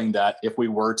the feeling that if we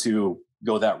were to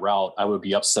go that route, I would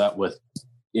be upset with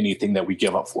anything that we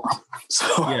give up for him.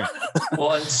 So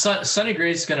Well, and Sonny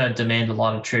Gray is going to demand a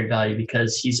lot of trade value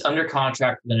because he's under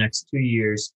contract for the next 2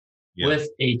 years with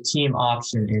a team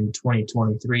option in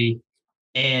 2023,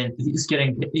 and he's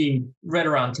getting paid right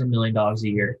around $10 million a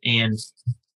year. And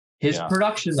his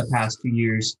production the past 2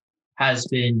 years has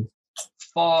been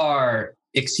far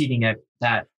exceeding at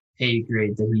that pay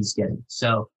grade that he's getting.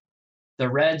 So the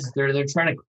Reds, they're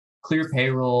trying to clear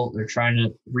payroll. They're trying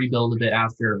to rebuild a bit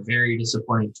after a very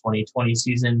disappointing 2020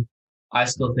 season. I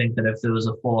still think that if it was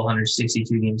a full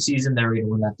 162 game season, they were going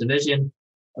to win that division,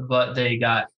 but they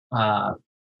got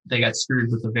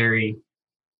screwed with a very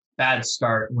bad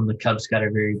start when the Cubs got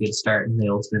a very good start, and they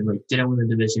ultimately didn't win the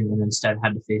division and instead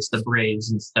had to face the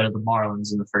Braves instead of the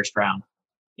Marlins in the first round.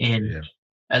 And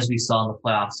as we saw in the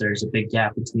playoffs, there's a big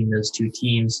gap between those two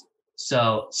teams.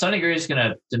 So Sonny Gray is going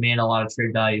to demand a lot of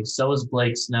trade value. So is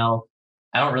Blake Snell.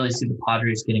 I don't really see the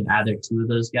Padres getting either two of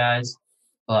those guys,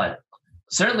 but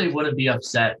certainly wouldn't be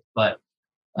upset. But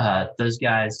those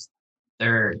guys,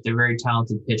 they're very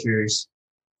talented pitchers.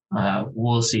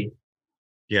 We'll see.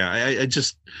 Yeah, I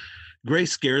just Gray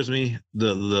scares me.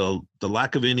 The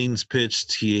lack of innings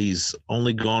pitched. He's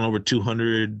only gone over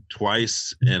 200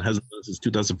 twice and hasn't done since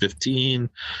 2015.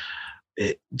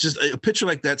 Just a pitcher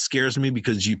like that scares me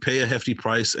because you pay a hefty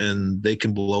price and they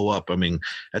can blow up. I mean,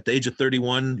 at the age of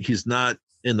 31, he's not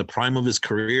in the prime of his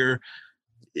career,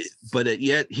 but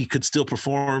yet he could still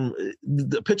perform.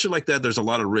 The pitcher like that, there's a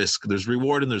lot of risk. There's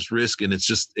reward and there's risk, and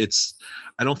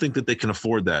I don't think that they can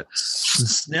afford that.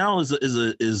 Snell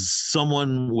is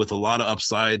someone with a lot of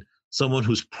upside, someone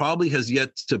who's probably has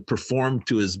yet to perform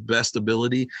to his best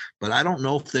ability, but I don't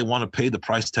know if they want to pay the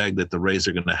price tag that the Rays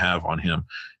are going to have on him,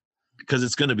 because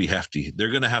it's going to be hefty. They're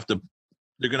going to have to.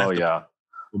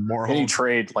 More any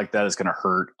trade like that is going to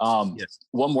hurt. Yes.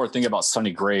 One more thing about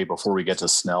Sonny Gray before we get to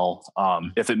Snell.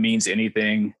 If it means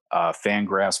anything,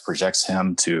 Fangraphs projects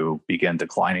him to begin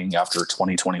declining after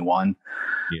 2021.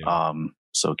 Yeah.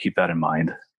 So keep that in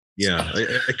mind. Yeah,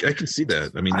 I can see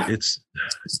that. I mean,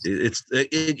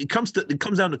 it comes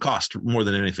down to cost more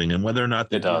than anything, and whether or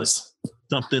not it does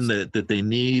something that they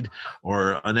need,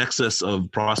 or an excess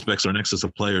of prospects or an excess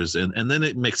of players, and then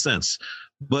it makes sense.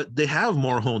 But they have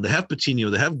Morejon, they have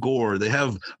Patino, they have Gore, they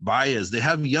have Baez, they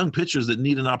have young pitchers that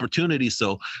need an opportunity.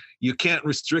 So you can't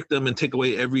restrict them and take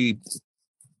away every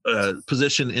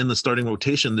position in the starting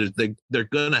rotation. They're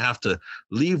going to have to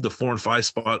leave the 4 and 5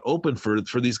 spot open for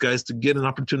these guys to get an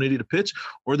opportunity to pitch,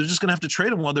 or they're just going to have to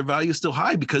trade them while their value is still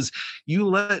high, because you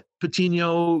let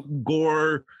Patino,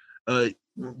 Gore,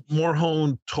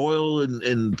 Morejon toil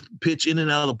and pitch in and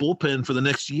out of the bullpen for the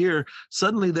next year.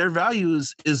 Suddenly their value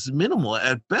is minimal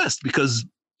at best, because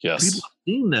people have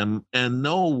seen them and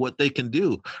know what they can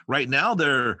do. Right now,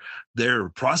 they're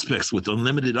prospects with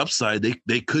unlimited upside.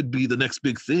 They could be the next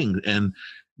big thing. And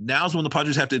now's when the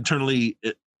Padres have to internally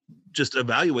just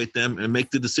evaluate them and make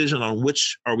the decision on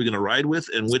which are we going to ride with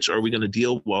and which are we going to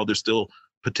deal while there's still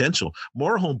potential.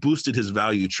 Morejon boosted his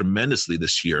value tremendously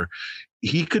this year.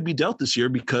 He could be dealt this year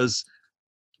because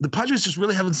the Padres just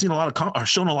really haven't seen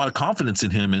shown a lot of confidence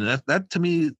in him. And that to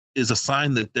me is a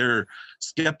sign that they're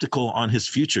skeptical on his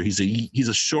future. He's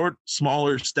a short,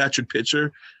 smaller statured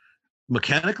pitcher.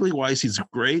 Mechanically wise, he's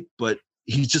great, but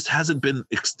he just hasn't been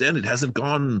extended, hasn't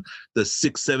gone the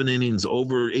 6-7 innings,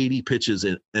 over 80 pitches.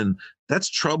 And that's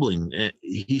troubling. And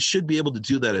he should be able to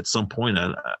do that at some point.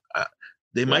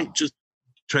 They might just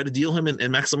try to deal him and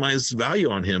maximize value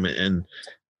on him.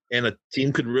 And a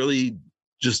team could really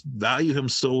just value him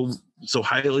so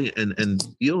highly and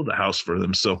yield the house for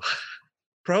them. So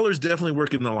Prowler's definitely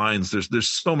working the lines. There's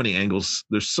so many angles.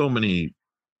 There's so many.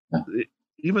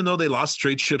 Even though they lost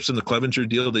trade chips in the Clevenger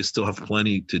deal, they still have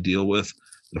plenty to deal with.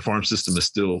 The farm system is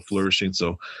still flourishing,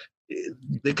 so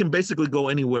they can basically go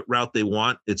any route they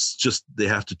want. It's just they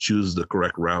have to choose the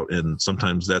correct route, and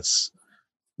sometimes that's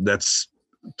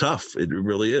tough. It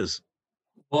really is.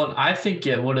 Well, I think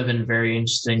it would have been very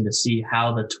interesting to see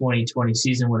how the 2020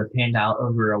 season would have panned out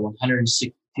over a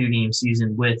 162-game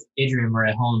season with Adrian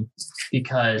Morejon,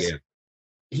 because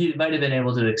he might have been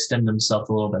able to extend himself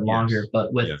a little bit longer.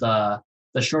 But with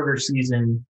the shorter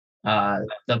season,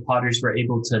 the Padres were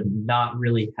able to not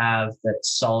really have that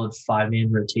solid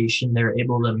 5-man rotation. They were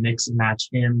able to mix and match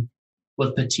him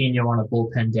with Patino on a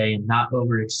bullpen day and not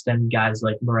overextend guys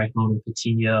like Morejon and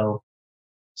Patino.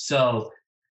 So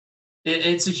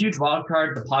it's a huge wild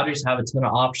card. The Padres have a ton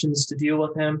of options to deal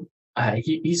with him.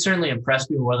 He certainly impressed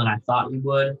me more than I thought he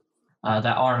would.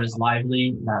 That arm is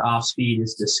lively. That off speed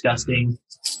is disgusting.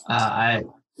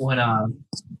 When I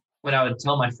would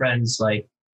tell my friends, like,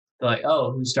 they're like,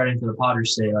 oh, who's starting for the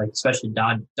Padres today? Like, especially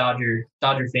Dodger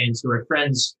fans who were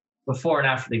friends before and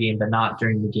after the game, but not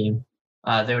during the game.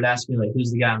 They would ask me, like,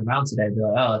 who's the guy on the mound today? I'd be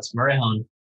like, oh, it's Morejon.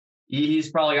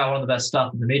 He's probably got one of the best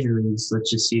stuff in the major leagues.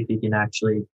 Let's just see if he can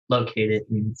actually locate it.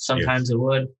 I mean, sometimes it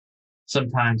would,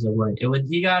 sometimes it wouldn't. When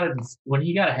he got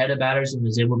ahead of batters and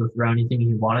was able to throw anything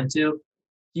he wanted to,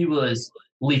 he was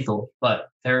lethal. But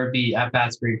there would be at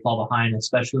bats where he'd fall behind,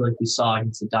 especially like we saw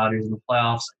against the Dodgers in the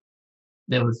playoffs.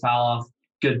 They would foul off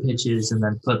good pitches and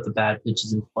then put the bad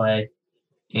pitches in play.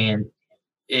 And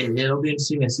it'll be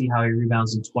interesting to see how he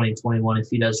rebounds in 2021 if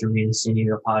he does remain a San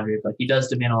Diego Padre. But he does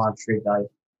demand a lot of trade value.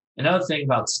 Another thing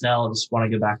about Snell, I just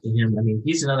want to go back to him. I mean,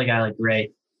 he's another guy like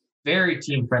Gray. Very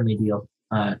team-friendly deal.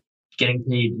 Getting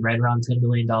paid right around $10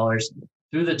 million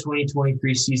through the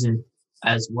 2023 season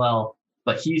as well.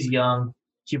 But he's young.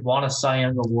 He won a Cy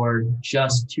Young Award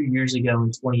just 2 years ago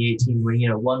in 2018 when he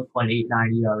had a 1.89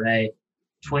 ERA.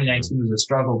 2019 was a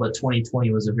struggle, but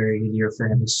 2020 was a very good year for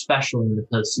him, especially in the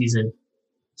postseason.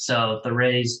 So the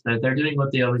Rays, they're doing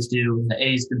what they always do. The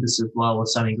A's did this as well with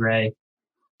Sonny Gray.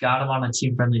 Got him on a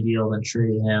team-friendly deal, then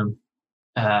traded him.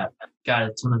 Got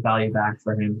a ton of value back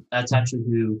for him. That's actually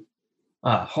who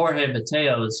Jorge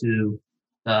Mateo is who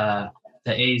the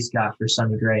A's got for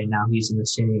Sonny Gray. Now he's in the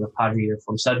San Diego Padre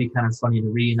uniform. So that'd be kind of funny to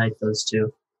reunite those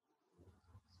two.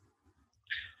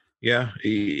 Yeah,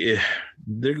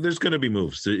 there's going to be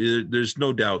moves. There's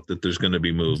no doubt that there's going to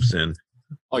be moves. And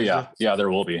oh yeah, there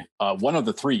will be. One of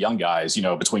the three young guys,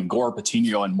 between Gore,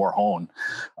 Patino, and Morjon,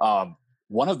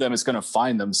 one of them is going to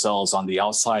find themselves on the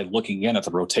outside looking in at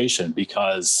the rotation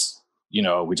because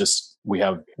we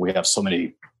have so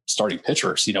many starting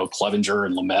pitchers. Clevinger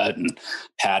and Lamet and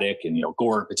Paddock and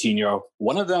Gore, Patino.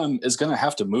 One of them is going to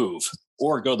have to move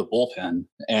or go to the bullpen,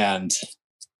 and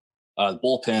the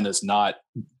bullpen is not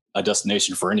a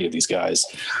destination for any of these guys.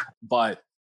 But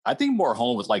I think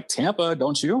Morjon would like Tampa,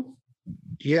 don't you?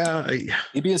 Yeah.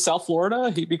 He'd be in South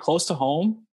Florida. He'd be close to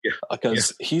home. Yeah.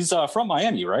 Because he's from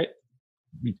Miami, right?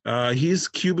 He's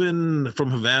Cuban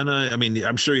from Havana. I mean,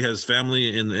 I'm sure he has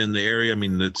family in the area. I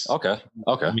mean, it's okay.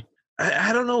 I mean,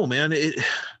 I don't know, man.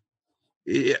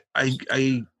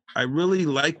 I really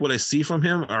like what I see from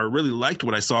him. I really liked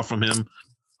what I saw from him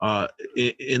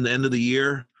in the end of the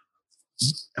year.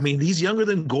 I mean, he's younger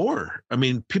than Gore. I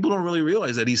mean, people don't really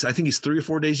realize that I think he's 3 or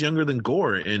 4 days younger than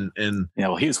Gore. And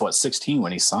well, he was 16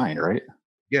 when he signed, right?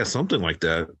 Yeah, something like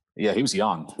that. Yeah, he was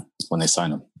young when they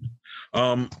signed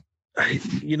him.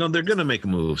 They're going to make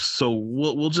moves, so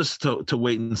we'll just to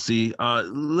wait and see.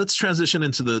 Let's transition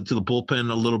into the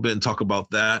bullpen a little bit and talk about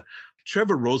that.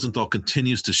 Trevor Rosenthal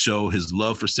continues to show his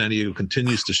love for San Diego,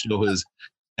 continues to show his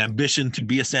ambition to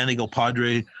be a San Diego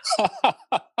Padre.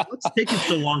 What's taking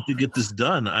so long to get this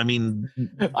done? I mean,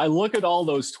 I look at all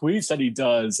those tweets that he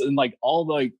does and like all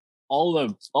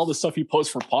the stuff he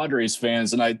posts for Padres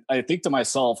fans, and I think to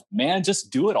myself, man, just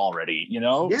do it already,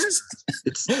 Yes,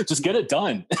 just get it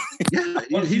done. Yeah,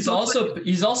 well, he's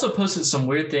also posted some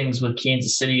weird things with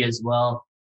Kansas City as well.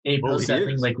 And he posted that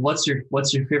thing like, "What's your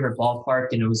favorite ballpark?"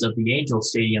 And it was of the Angel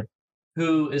Stadium,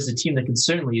 who is a team that can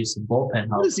certainly use some bullpen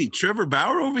help. What is he, Trevor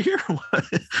Bauer over here?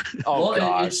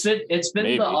 It's been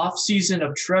Maybe. The off season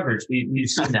of Trevor's. We've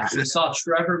seen that. We saw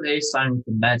Trevor May sign with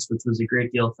the Mets, which was a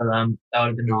great deal for them. That would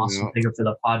have been an awesome figure for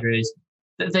the Padres.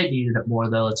 They needed it more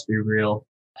though. Let's be real.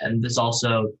 And there's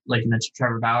also, like you mentioned,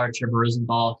 Trevor Bauer, Trevor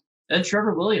Rosenthal, and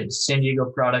Trevor Williams, San Diego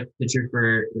product pitcher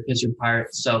for the Pittsburgh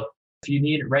Pirates. So if you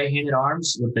need right-handed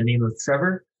arms with the name of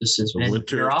Trevor, this has been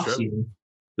your off season.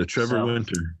 The Trevor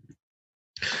Winter.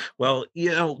 Well,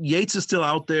 Yates is still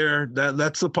out there.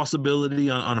 That's a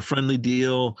possibility on a friendly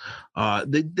deal.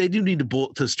 They do need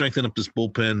to strengthen up this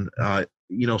bullpen.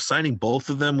 Signing both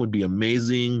of them would be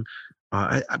amazing.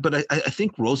 But I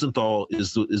think Rosenthal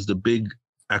is the big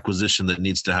acquisition that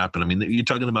needs to happen. I mean, you're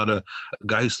talking about a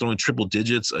guy who's throwing triple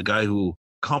digits, a guy who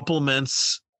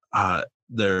complements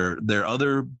their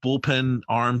other bullpen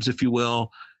arms, if you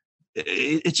will.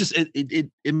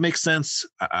 It makes sense.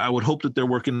 I would hope that they're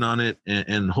working on it,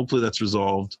 and hopefully that's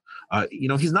resolved.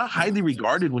 He's not highly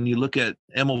regarded when you look at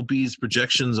MLB's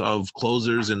projections of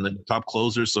closers and the top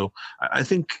closers. So I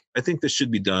think this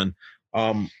should be done.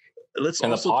 The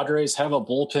Padres have a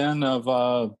bullpen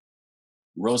of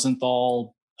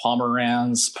Rosenthal,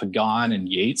 Pomeranz, Pagan, and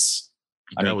Yates.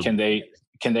 I mean,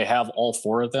 can they have all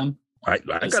four of them? I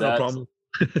got no problem.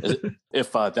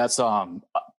 If that's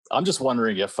I'm just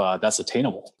wondering if that's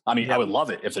attainable. I mean, I would love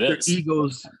it if it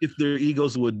is. If their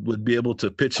egos would be able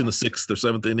to pitch in the 6th or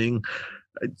 7th inning,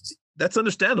 that's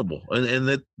understandable,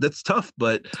 and that's tough.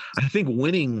 But I think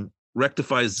winning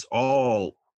rectifies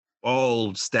all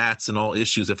stats and all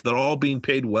issues. If they're all being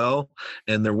paid well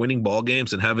and they're winning ball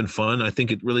games and having fun, I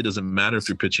think it really doesn't matter if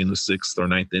you're pitching the 6th or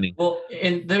 9th inning. Well,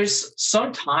 and there's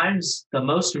sometimes the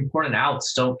most important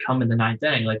outs don't come in the 9th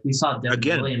inning. Like we saw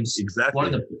Devin Williams, exactly.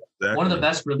 One of the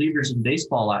best relievers in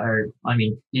baseball.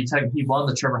 He won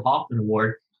the Trevor Hoffman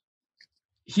Award.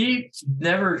 He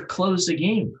never closed a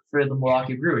game for the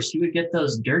Milwaukee Brewers. He would get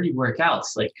those dirty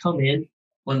workouts, like come in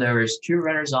when there was 2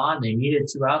 runners on, they needed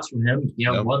 2 outs from him,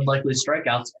 one likely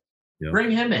strikeouts. Yep. Bring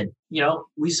him in.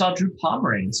 We saw Drew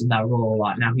Pomeranz in that role a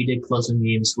lot. Now he did closing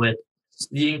games with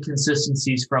the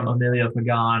inconsistencies from Emilio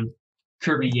Pagan,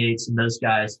 Kirby Yates, and those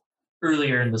guys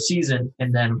earlier in the season.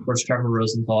 And then, of course, Trevor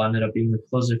Rosenthal ended up being the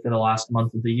closer for the last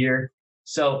month of the year.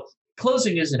 So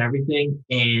closing isn't everything.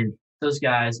 And those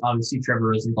guys, obviously, Trevor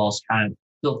Rosenthal's kind of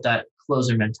built that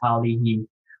closer mentality. He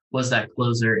was that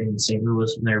closer in St.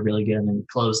 Louis when they were really good, and then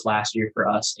closed last year for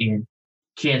us in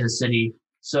Kansas City.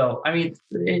 So, I mean,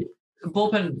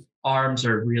 bullpen arms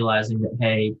are realizing that,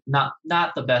 hey, not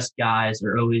the best guys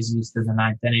are always used to the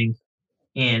ninth inning.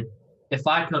 And if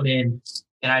I come in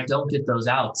and I don't get those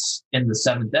outs in the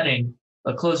seventh inning,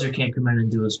 a closer can't come in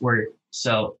and do his work.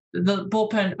 So the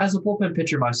bullpen, as a bullpen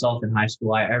pitcher myself in high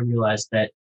school, I realized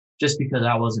that just because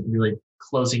I wasn't really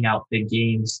closing out big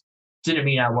games didn't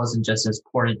mean I wasn't just as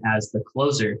important as the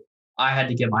closer. I had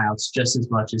to get my outs just as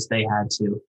much as they had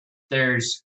to.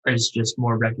 Theirs is just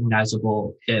more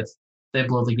recognizable if they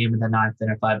blow the game in the ninth than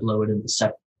if I blow it in the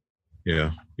seventh.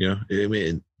 Yeah. I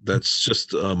mean, that's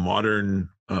just a modern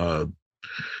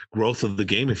growth of the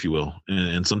game, if you will.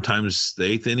 And sometimes the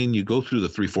eighth inning, you go through the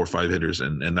 3, 4, 5 hitters,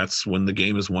 and that's when the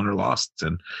game is won or lost.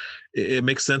 And it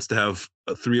makes sense to have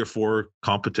 3 or 4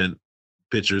 competent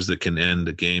pitchers that can end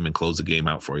a game and close the game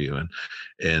out for you.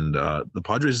 And the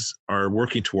Padres are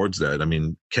working towards that. I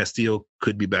mean, Castillo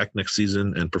could be back next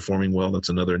season and performing well. That's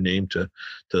another name to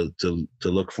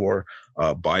look for.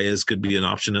 Baez could be an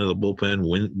option in the bullpen.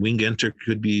 Wingenter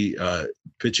could be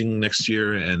pitching next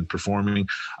year and performing.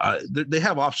 They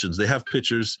have options. They have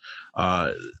pitchers.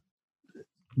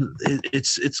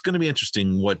 It's going to be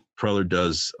interesting what Preller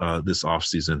does this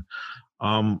offseason.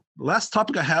 Last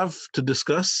topic I have to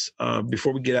discuss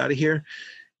before we get out of here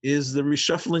is the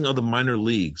reshuffling of the minor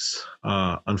leagues.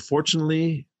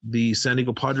 Unfortunately, the San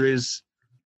Diego Padres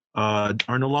are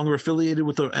no longer affiliated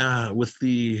with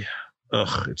the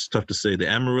it's tough to say, the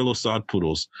Amarillo Sod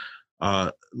Poodles.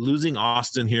 Losing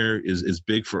Austin here is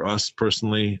big for us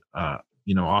personally.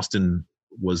 Austin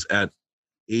was at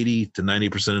 80 to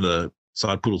 90% of the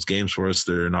Sod Poodles games for us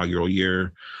their inaugural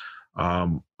year.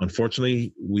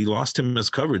 Unfortunately, we lost him as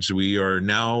coverage. We are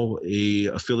now a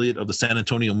affiliate of the San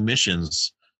Antonio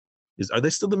Missions. Are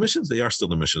they still the Missions? They are still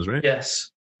the Missions, right?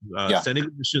 Yes. San Diego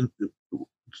Missions.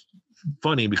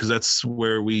 Funny because that's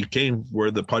where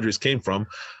the Padres came from.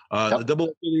 The double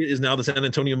affiliate is now the San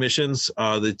Antonio Missions.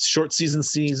 The short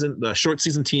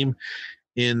season team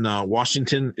in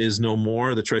Washington is no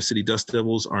more. The Tri-City Dust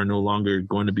Devils are no longer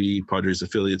going to be Padres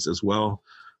affiliates as well.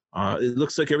 It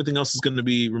looks like everything else is going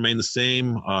to remain the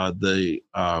same. The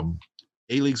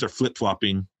A-Leagues are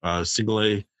flip-flopping. Single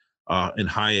A and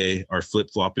High A are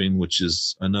flip-flopping, which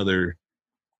is another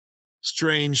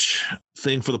strange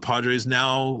thing for the Padres.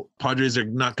 Now, Padres are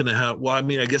not going to have – well, I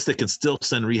mean, I guess they can still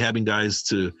send rehabbing guys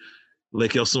to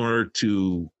Lake Elsinore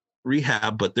to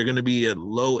rehab, but they're going to be at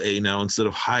low A now instead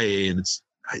of high A, and it's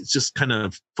just kind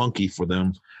of funky for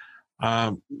them.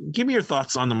 Give me your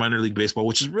thoughts on the minor league baseball,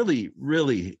 which is really,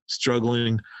 really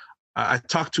struggling. I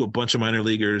talked to a bunch of minor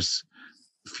leaguers.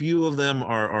 Few of them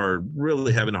are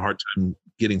really having a hard time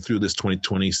getting through this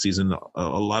 2020 season. A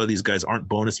lot of these guys aren't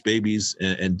bonus babies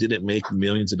and didn't make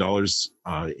millions of dollars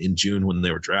in June when they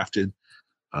were drafted.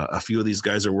 A few of these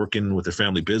guys are working with their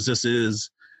family businesses,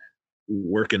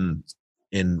 working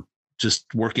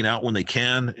out when they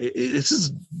can. It's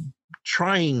just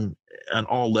trying on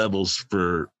all levels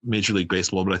for Major League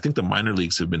Baseball, but I think the minor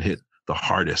leagues have been hit the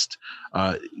hardest.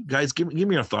 Guys, give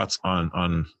me your thoughts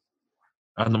on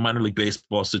the minor league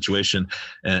baseball situation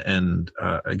and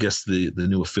I guess the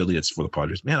new affiliates for the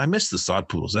Padres. Man, I miss the Sod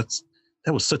Poodles.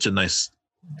 That was such a nice,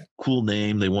 cool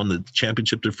name. They won the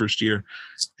championship their first year,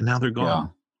 and now they're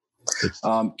gone.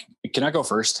 Yeah. Can I go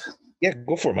first? Yeah,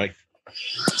 go for it, Mike.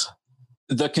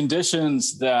 The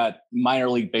conditions that minor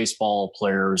league baseball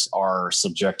players are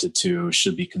subjected to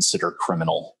should be considered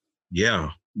criminal.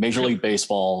 Yeah. Major League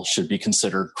Baseball should be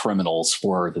considered criminals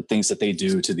for the things that they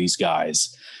do to these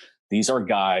guys. These are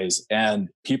guys, and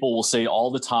people will say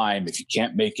all the time, if you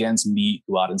can't make ends meet,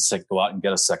 go out and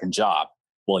get a second job.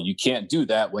 Well, you can't do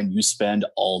that when you spend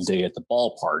all day at the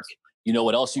ballpark. You know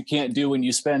what else you can't do when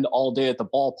you spend all day at the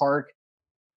ballpark?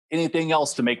 Anything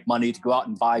else to make money, to go out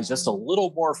and buy just a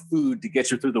little more food to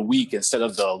get you through the week instead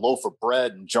of the loaf of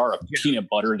bread and jar of peanut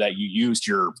butter that you used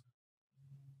your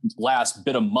last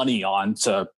bit of money on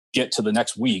to get to the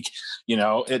next week. You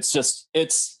know, it's just,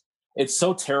 it's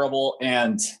so terrible.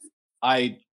 And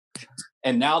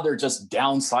now they're just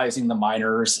downsizing the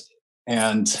minors.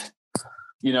 And,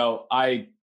 you know, I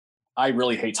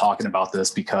really hate talking about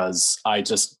this because I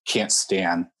just can't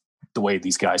stand the way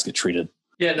these guys get treated.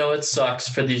 Yeah, no, it sucks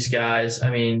for these guys.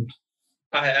 I mean,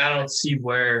 I don't see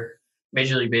where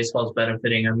Major League Baseball is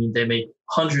benefiting. I mean, they make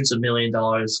hundreds of $1 million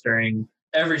during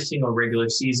every single regular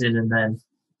season, and then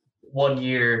 1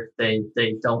 year they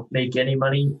don't make any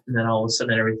money, and then all of a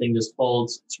sudden everything just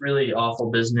folds. It's really awful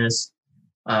business.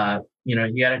 You know,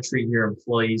 you got to treat your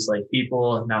employees like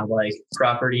people and not like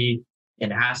property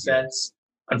and assets.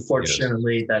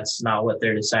 Unfortunately, That's not what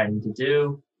they're deciding to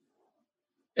do.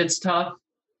 it's tough.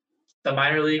 The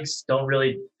minor leagues don't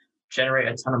really generate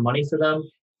a ton of money for them.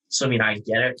 So, I mean, I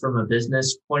get it from a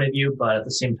business point of view, but at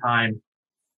the same time,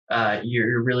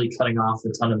 you're really cutting off a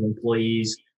ton of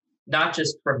employees, not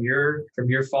just from your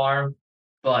farm,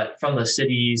 but from the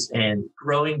cities. And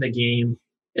growing the game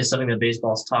is something that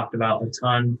baseball's talked about a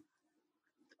ton.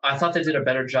 I thought they did a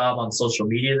better job on social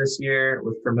media this year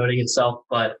with promoting itself,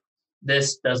 but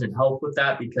this doesn't help with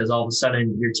that because all of a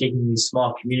sudden you're taking these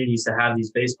small communities to have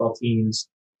these baseball teams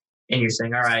and you're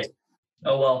saying, all right,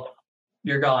 oh, well,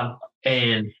 you're gone.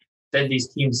 And then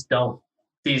these cities don't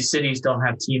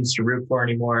have teams to root for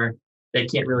anymore. They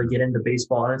can't really get into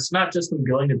baseball. And it's not just them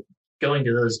going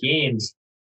to those games.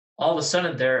 All of a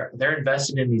sudden they're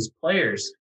invested in these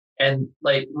players. And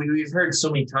like we've heard so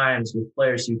many times with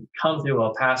players who come through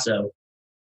El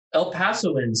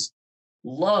Pasoans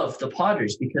love the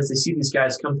Padres because they see these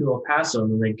guys come through El Paso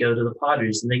and then they go to the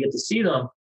Padres and they get to see them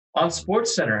on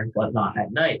SportsCenter and whatnot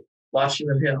at night, watching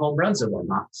them hit home runs and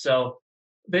whatnot. So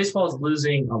baseball is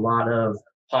losing a lot of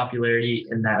popularity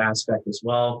in that aspect as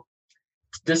well.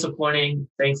 Disappointing.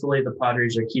 Thankfully, the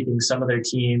Padres are keeping some of their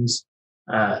teams.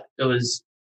 It was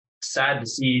sad to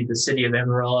see the city of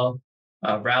Amarillo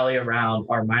rally around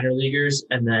our minor leaguers,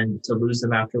 and then to lose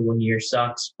them after 1 year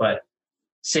sucks. But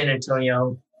San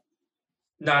Antonio,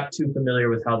 not too familiar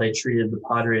with how they treated the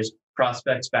Padres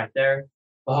prospects back there,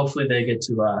 but hopefully they get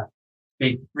to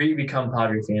become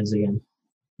Padre fans again.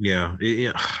 Yeah.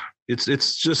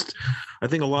 It's just, I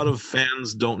think a lot of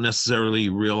fans don't necessarily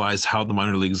realize how the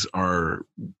minor leagues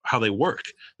how they work.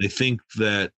 They think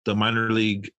that the minor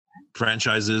league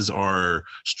franchises are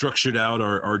structured out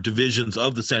or are divisions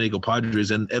of the San Diego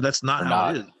Padres, and that's not how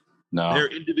it is. No, they're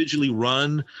individually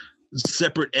run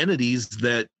separate entities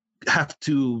that have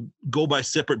to go by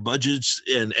separate budgets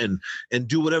and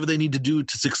do whatever they need to do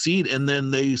to succeed, and then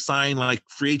they sign like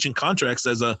free agent contracts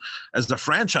as a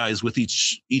franchise with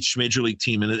each major league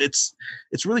team, and it's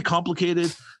really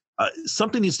complicated.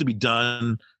 Something needs to be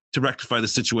done to rectify the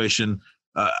situation.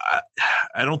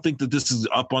 I don't think that this is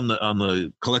up on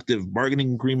the collective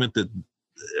bargaining agreement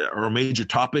or a major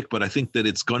topic, but I think that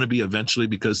it's going to be eventually,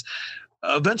 because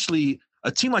eventually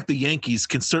a team like the Yankees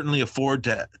can certainly afford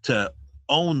to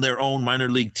own their own minor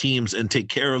league teams and take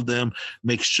care of them,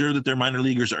 make sure that their minor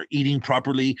leaguers are eating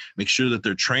properly, make sure that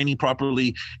they're training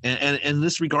properly. And in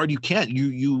this regard, you can't.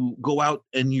 You go out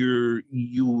and you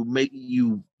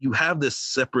have this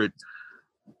separate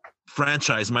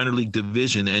franchise minor league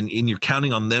division, and you're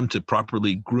counting on them to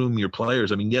properly groom your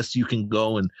players. I mean, yes, you can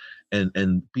go and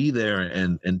be there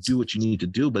and do what you need to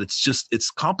do, but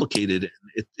it's complicated.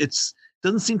 It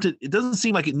doesn't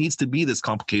seem like it needs to be this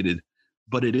complicated,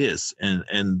 but it is.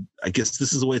 And I guess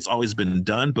this is the way it's always been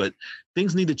done, but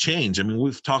things need to change. I mean,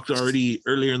 we've talked already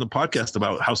earlier in the podcast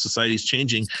about how society is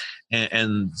changing,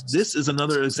 and this is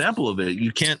another example of it.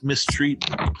 You can't mistreat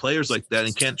players like that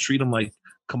and can't treat them like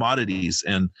commodities.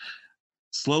 And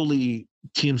slowly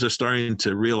teams are starting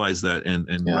to realize that and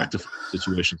rectify the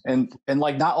situation. And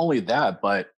like, not only that,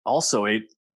 but also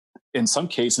in some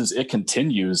cases it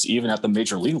continues even at the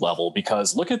major league level,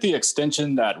 because look at the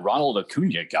extension that Ronald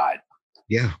Acuna got.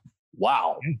 Yeah.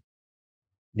 Wow.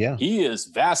 Yeah. He is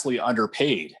vastly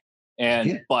underpaid. But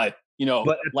at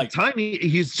the time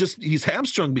he's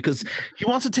hamstrung because he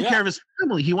wants to take care of his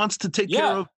family. He wants to take care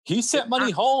of. He sent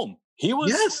money home. He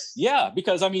was,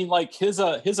 because I mean, like his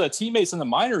teammates in the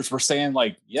minors were saying,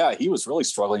 like, he was really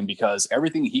struggling because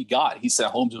everything he got, he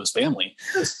sent home to his family,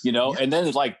 and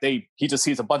then like he just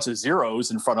sees a bunch of zeros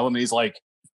in front of him, and he's like,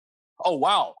 oh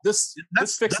wow, this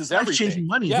fixes everything. Changing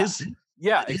money.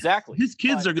 Yeah, exactly. His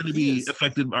kids are going to be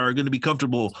affected, are going to be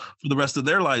comfortable for the rest of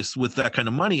their lives with that kind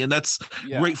of money, and that's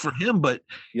great for him. But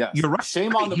you're right.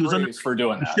 Shame on the Braves for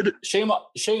doing that. Shame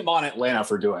on Atlanta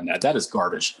for doing that. That is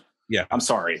garbage. Yeah, I'm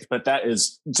sorry, but that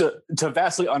is to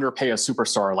vastly underpay a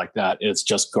superstar like that is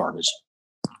just garbage.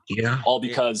 Yeah, all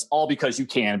because you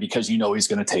can, because he's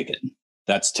going to take it.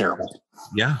 That's terrible.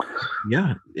 Yeah,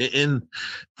 and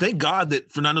thank God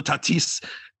that Fernando Tatis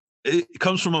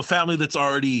comes from a family that's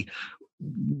already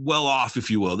well off,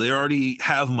 if you will. They already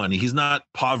have money. He's not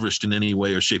impoverished in any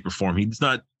way or shape or form. He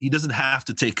doesn't have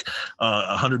to take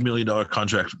a $100 million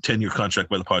contract, 10-year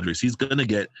contract by the Padres. He's going to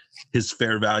get his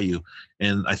fair value.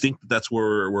 And I think that's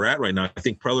where we're at right now. I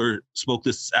think Preller spoke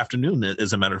this afternoon,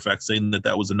 as a matter of fact, saying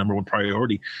that was the number one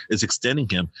priority, is extending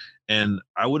him. And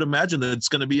I would imagine that it's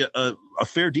going to be a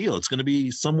fair deal. It's going to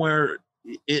be somewhere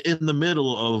in the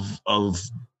middle of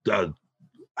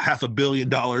 $500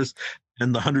 million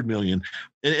and the $100 million.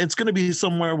 And it's going to be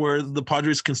somewhere where the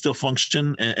Padres can still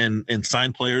function and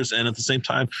sign players, and at the same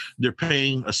time they're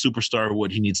paying a superstar what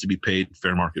he needs to be paid,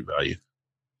 fair market value.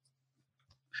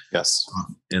 Yes.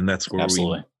 And that's where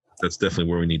that's definitely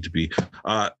where we need to be.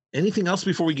 Anything else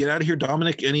before we get out of here,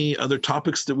 Dominic? Any other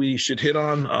topics that we should hit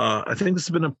on? I think this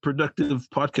has been a productive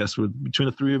podcast. Between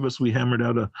the three of us, we hammered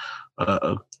out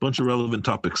a bunch of relevant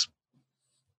topics.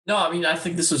 No, I mean, I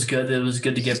think this was good. It was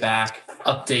good to get back,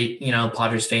 update,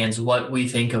 Padres fans, what we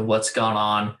think of what's gone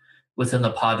on within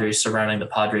the Padres, surrounding the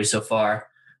Padres so far.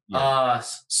 Yeah.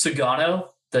 Sugano,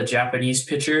 the Japanese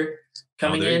pitcher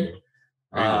coming in.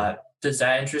 Does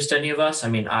that interest any of us? I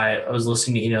mean, I was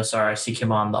listening to Eno Sarr. I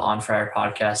him on the On Fire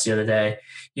podcast the other day.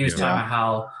 He was talking about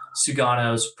how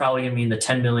Sugano's probably going to be in the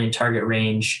 10 million target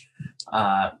range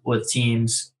with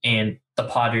teams, and the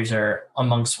Padres are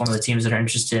amongst one of the teams that are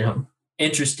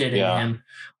interested in him,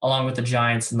 along with the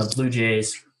Giants and the Blue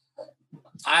Jays.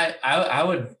 I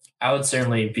would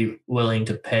certainly be willing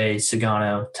to pay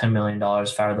Sugano $10 million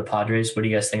if I were the Padres. What do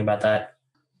you guys think about that?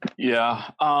 Yeah.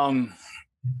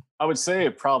 I would say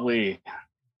it probably,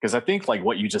 because I think like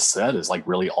what you just said is like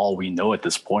really all we know at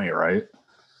this point, right?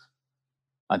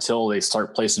 Until they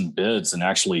start placing bids and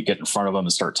actually get in front of them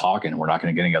and start talking, we're not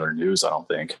going to get any other news, I don't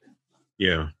think.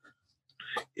 Yeah.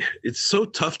 It's so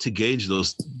tough to gauge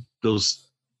those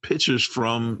pitchers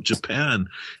from Japan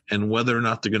and whether or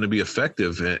not they're going to be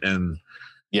effective. And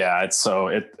yeah,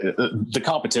 the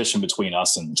competition between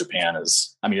us and Japan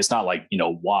is, I mean, it's not like,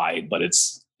 wide, but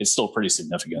it's still pretty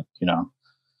significant,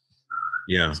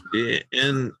 Yeah.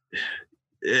 And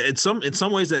in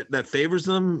some ways that favors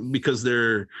them because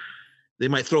they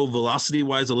might throw velocity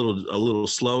wise a little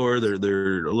slower.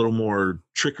 They're a little more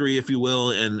trickery, if you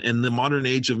will. And in the modern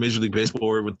age of Major League Baseball,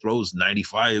 where everyone throws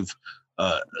 95,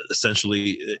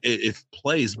 essentially it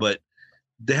plays, but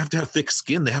they have to have thick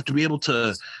skin. They have to be able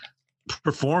to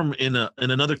perform in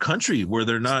another country where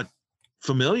they're not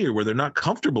familiar, where they're not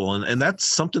comfortable. And that's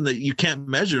something that you can't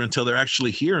measure until they're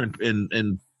actually here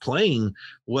and playing,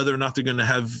 whether or not they're going to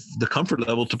have the comfort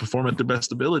level to perform at their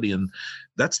best ability. And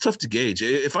that's tough to gauge.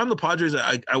 If I'm the Padres,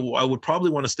 I would probably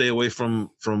want to stay away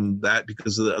from that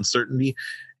because of the uncertainty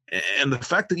and the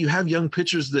fact that you have young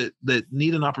pitchers that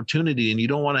need an opportunity, and you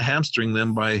don't want to hamstring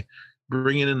them by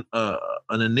bringing in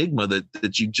an enigma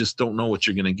that you just don't know what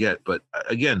you're going to get. But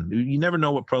again, you never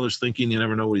know what Preller's thinking. You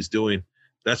never know what he's doing.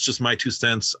 That's just my 2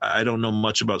 cents. I don't know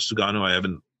much about Sugano. I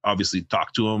haven't obviously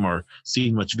talked to him or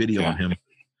seen much video on him.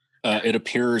 It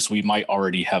appears we might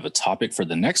already have a topic for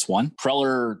the next one.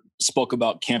 Preller spoke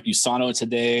about Campusano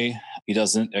today.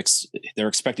 They're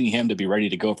expecting him to be ready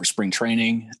to go for spring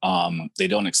training. They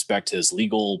don't expect his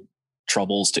legal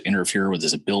troubles to interfere with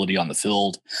his ability on the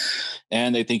field,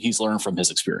 and they think he's learned from his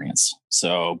experience.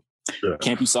 So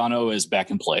Campusano is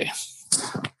back in play.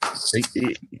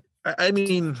 I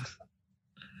mean,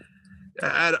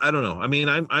 I don't know. I mean,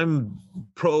 I'm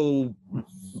pro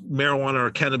marijuana or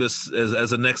cannabis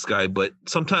as a next guy, but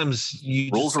sometimes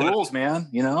rules are rules, man.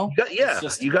 You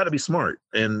got to be smart,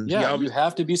 and you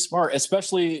have to be smart,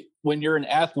 especially when you're an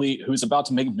athlete who's about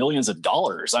to make millions of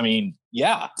dollars. I mean,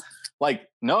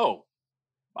 no,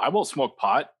 I will smoke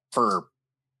pot for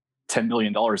 $10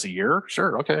 million a year.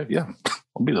 Sure, okay, yeah,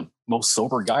 I'll be the most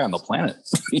sober guy on the planet.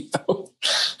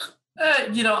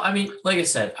 I mean, like I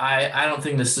said, I don't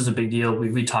think this is a big deal.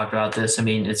 We talked about this. I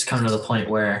mean, it's come to the point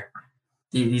where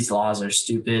these laws are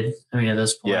stupid. I mean, at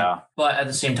this point, but at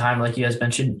the same time, like you guys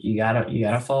mentioned, you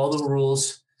gotta follow the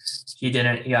rules. He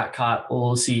didn't. He got caught.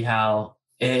 We'll see how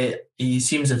he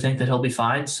seems to think that he'll be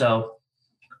fine. So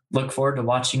look forward to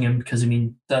watching him because I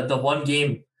mean, the one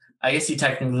game, I guess he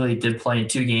technically did play in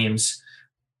 2 games.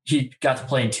 He got to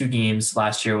play in 2 games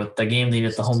last year with the game they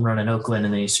did the home run in Oakland,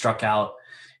 and then he struck out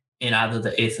in either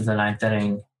the 8th or the 9th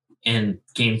inning in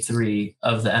game 3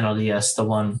 of the NLDS, the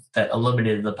one that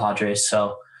eliminated the Padres.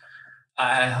 So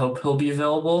I hope he'll be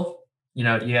available. You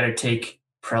got to take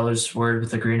Preller's word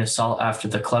with a grain of salt after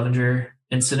the Clevenger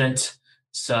incident.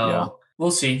 So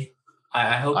we'll see.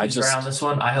 I hope he's right on this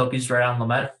one. I hope he's right on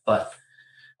Lamet, but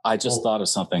I just thought of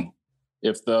something.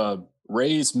 If the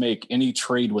Rays make any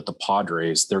trade with the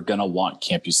Padres, they're going to want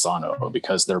Campusano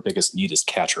because their biggest need is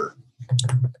catcher.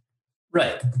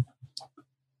 Right.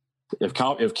 If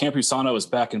Campusano is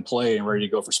back in play and ready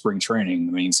to go for spring training,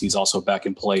 it means he's also back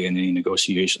in play in any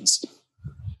negotiations,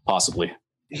 possibly.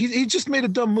 He just made a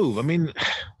dumb move. I mean,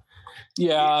 he's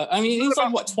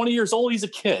like 20 years old. He's a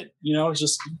kid, it's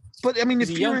just. But I mean, if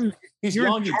he's young,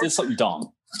 you did something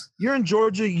dumb. You're in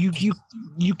Georgia.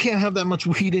 You can't have that much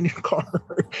weed in your car.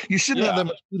 You shouldn't have that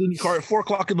much weed in your car at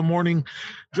 4:00 in the morning,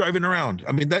 driving around.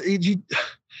 I mean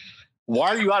why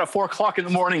are you out at 4:00 in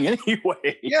the morning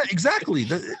anyway? Yeah, exactly.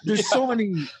 There's so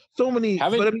many. But I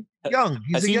mean, young.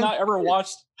 Has he not ever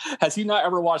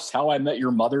watched How I Met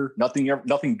Your Mother?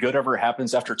 Nothing good ever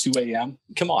happens after 2 a.m.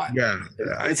 Come on. Yeah.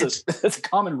 It's a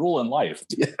common rule in life.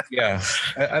 Yeah.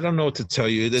 I don't know what to tell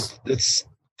you. It's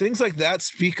things like that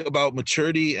speak about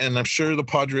maturity, and I'm sure the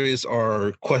Padres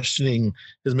are questioning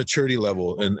his maturity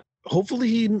level. And hopefully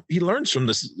he learns from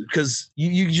this, because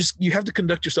you have to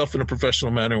conduct yourself in a professional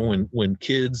manner when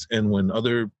kids and when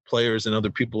other players and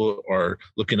other people are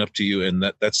looking up to you, and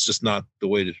that's just not the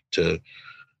way to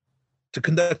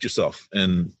conduct yourself.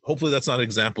 And hopefully that's not an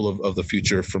example of the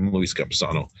future from Luis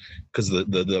Campusano, because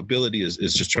the ability is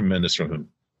just tremendous from him.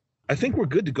 I think we're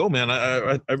good to go, man.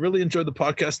 I really enjoyed the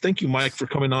podcast. Thank you, Mike, for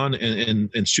coming on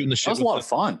and shooting the shit. That was a lot of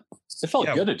fun. It felt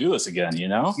good to do this again,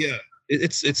 Yeah.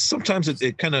 It's sometimes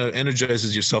it kind of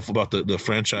energizes yourself about the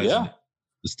franchise. Yeah. And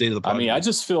the state of the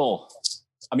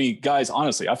podcast. Guys,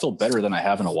 honestly, I feel better than I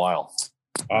have in a while.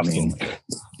 Awesome.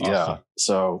 Yeah.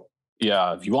 So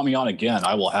yeah, if you want me on again,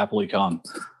 I will happily come.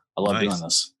 I love doing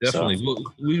this. Definitely. So.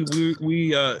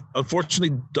 We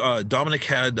unfortunately, Dominic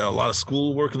had a lot of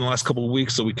school work in the last couple of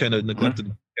weeks, so we kind of neglected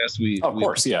the podcast. Of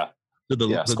course.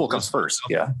 School comes first.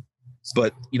 Yeah.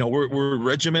 But we're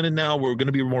regimented now. We're going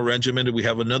to be more regimented. We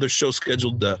have another show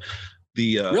scheduled.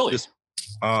 Really?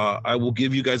 I will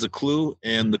give you guys a clue,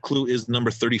 and the clue is number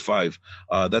 35.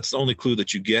 That's the only clue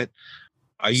that you get.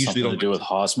 I usually don't do with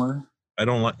Hosmer. I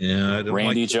don't like. Yeah, I don't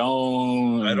Randy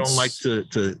Jones. I don't like to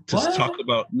talk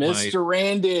about Mr.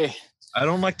 Randy. I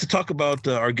don't like to talk about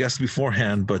our guests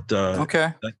beforehand, but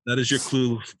okay, that is your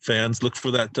clue, fans. Look for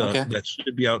that. That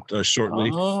should be out shortly.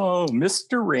 Oh,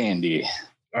 Mr. Randy.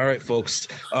 All right, folks.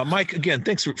 Mike, again,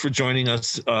 thanks for joining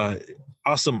us.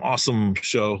 Awesome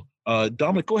show.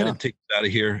 Dominic, go ahead and take us out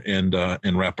of here and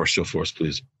wrap our show for us,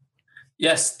 please.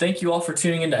 Yes, thank you all for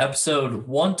tuning into episode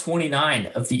 129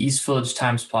 of the East Village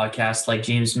Times podcast. Like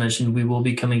James mentioned, we will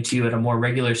be coming to you at a more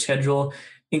regular schedule,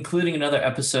 including another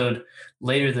episode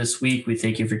later this week. We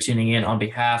thank you for tuning in. On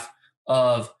behalf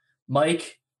of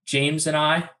Mike, James, and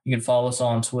I, you can follow us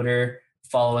on Twitter,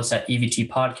 follow us at EVT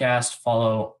Podcast,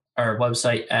 follow our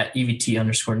website at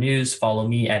EVT_news, follow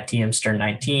me at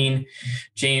DMStern19,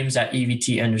 James at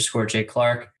EVT_J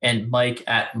Clark, and Mike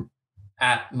at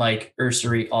Mike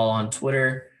Ursery, all on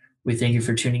Twitter. We thank you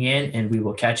for tuning in, and we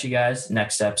will catch you guys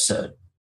next episode.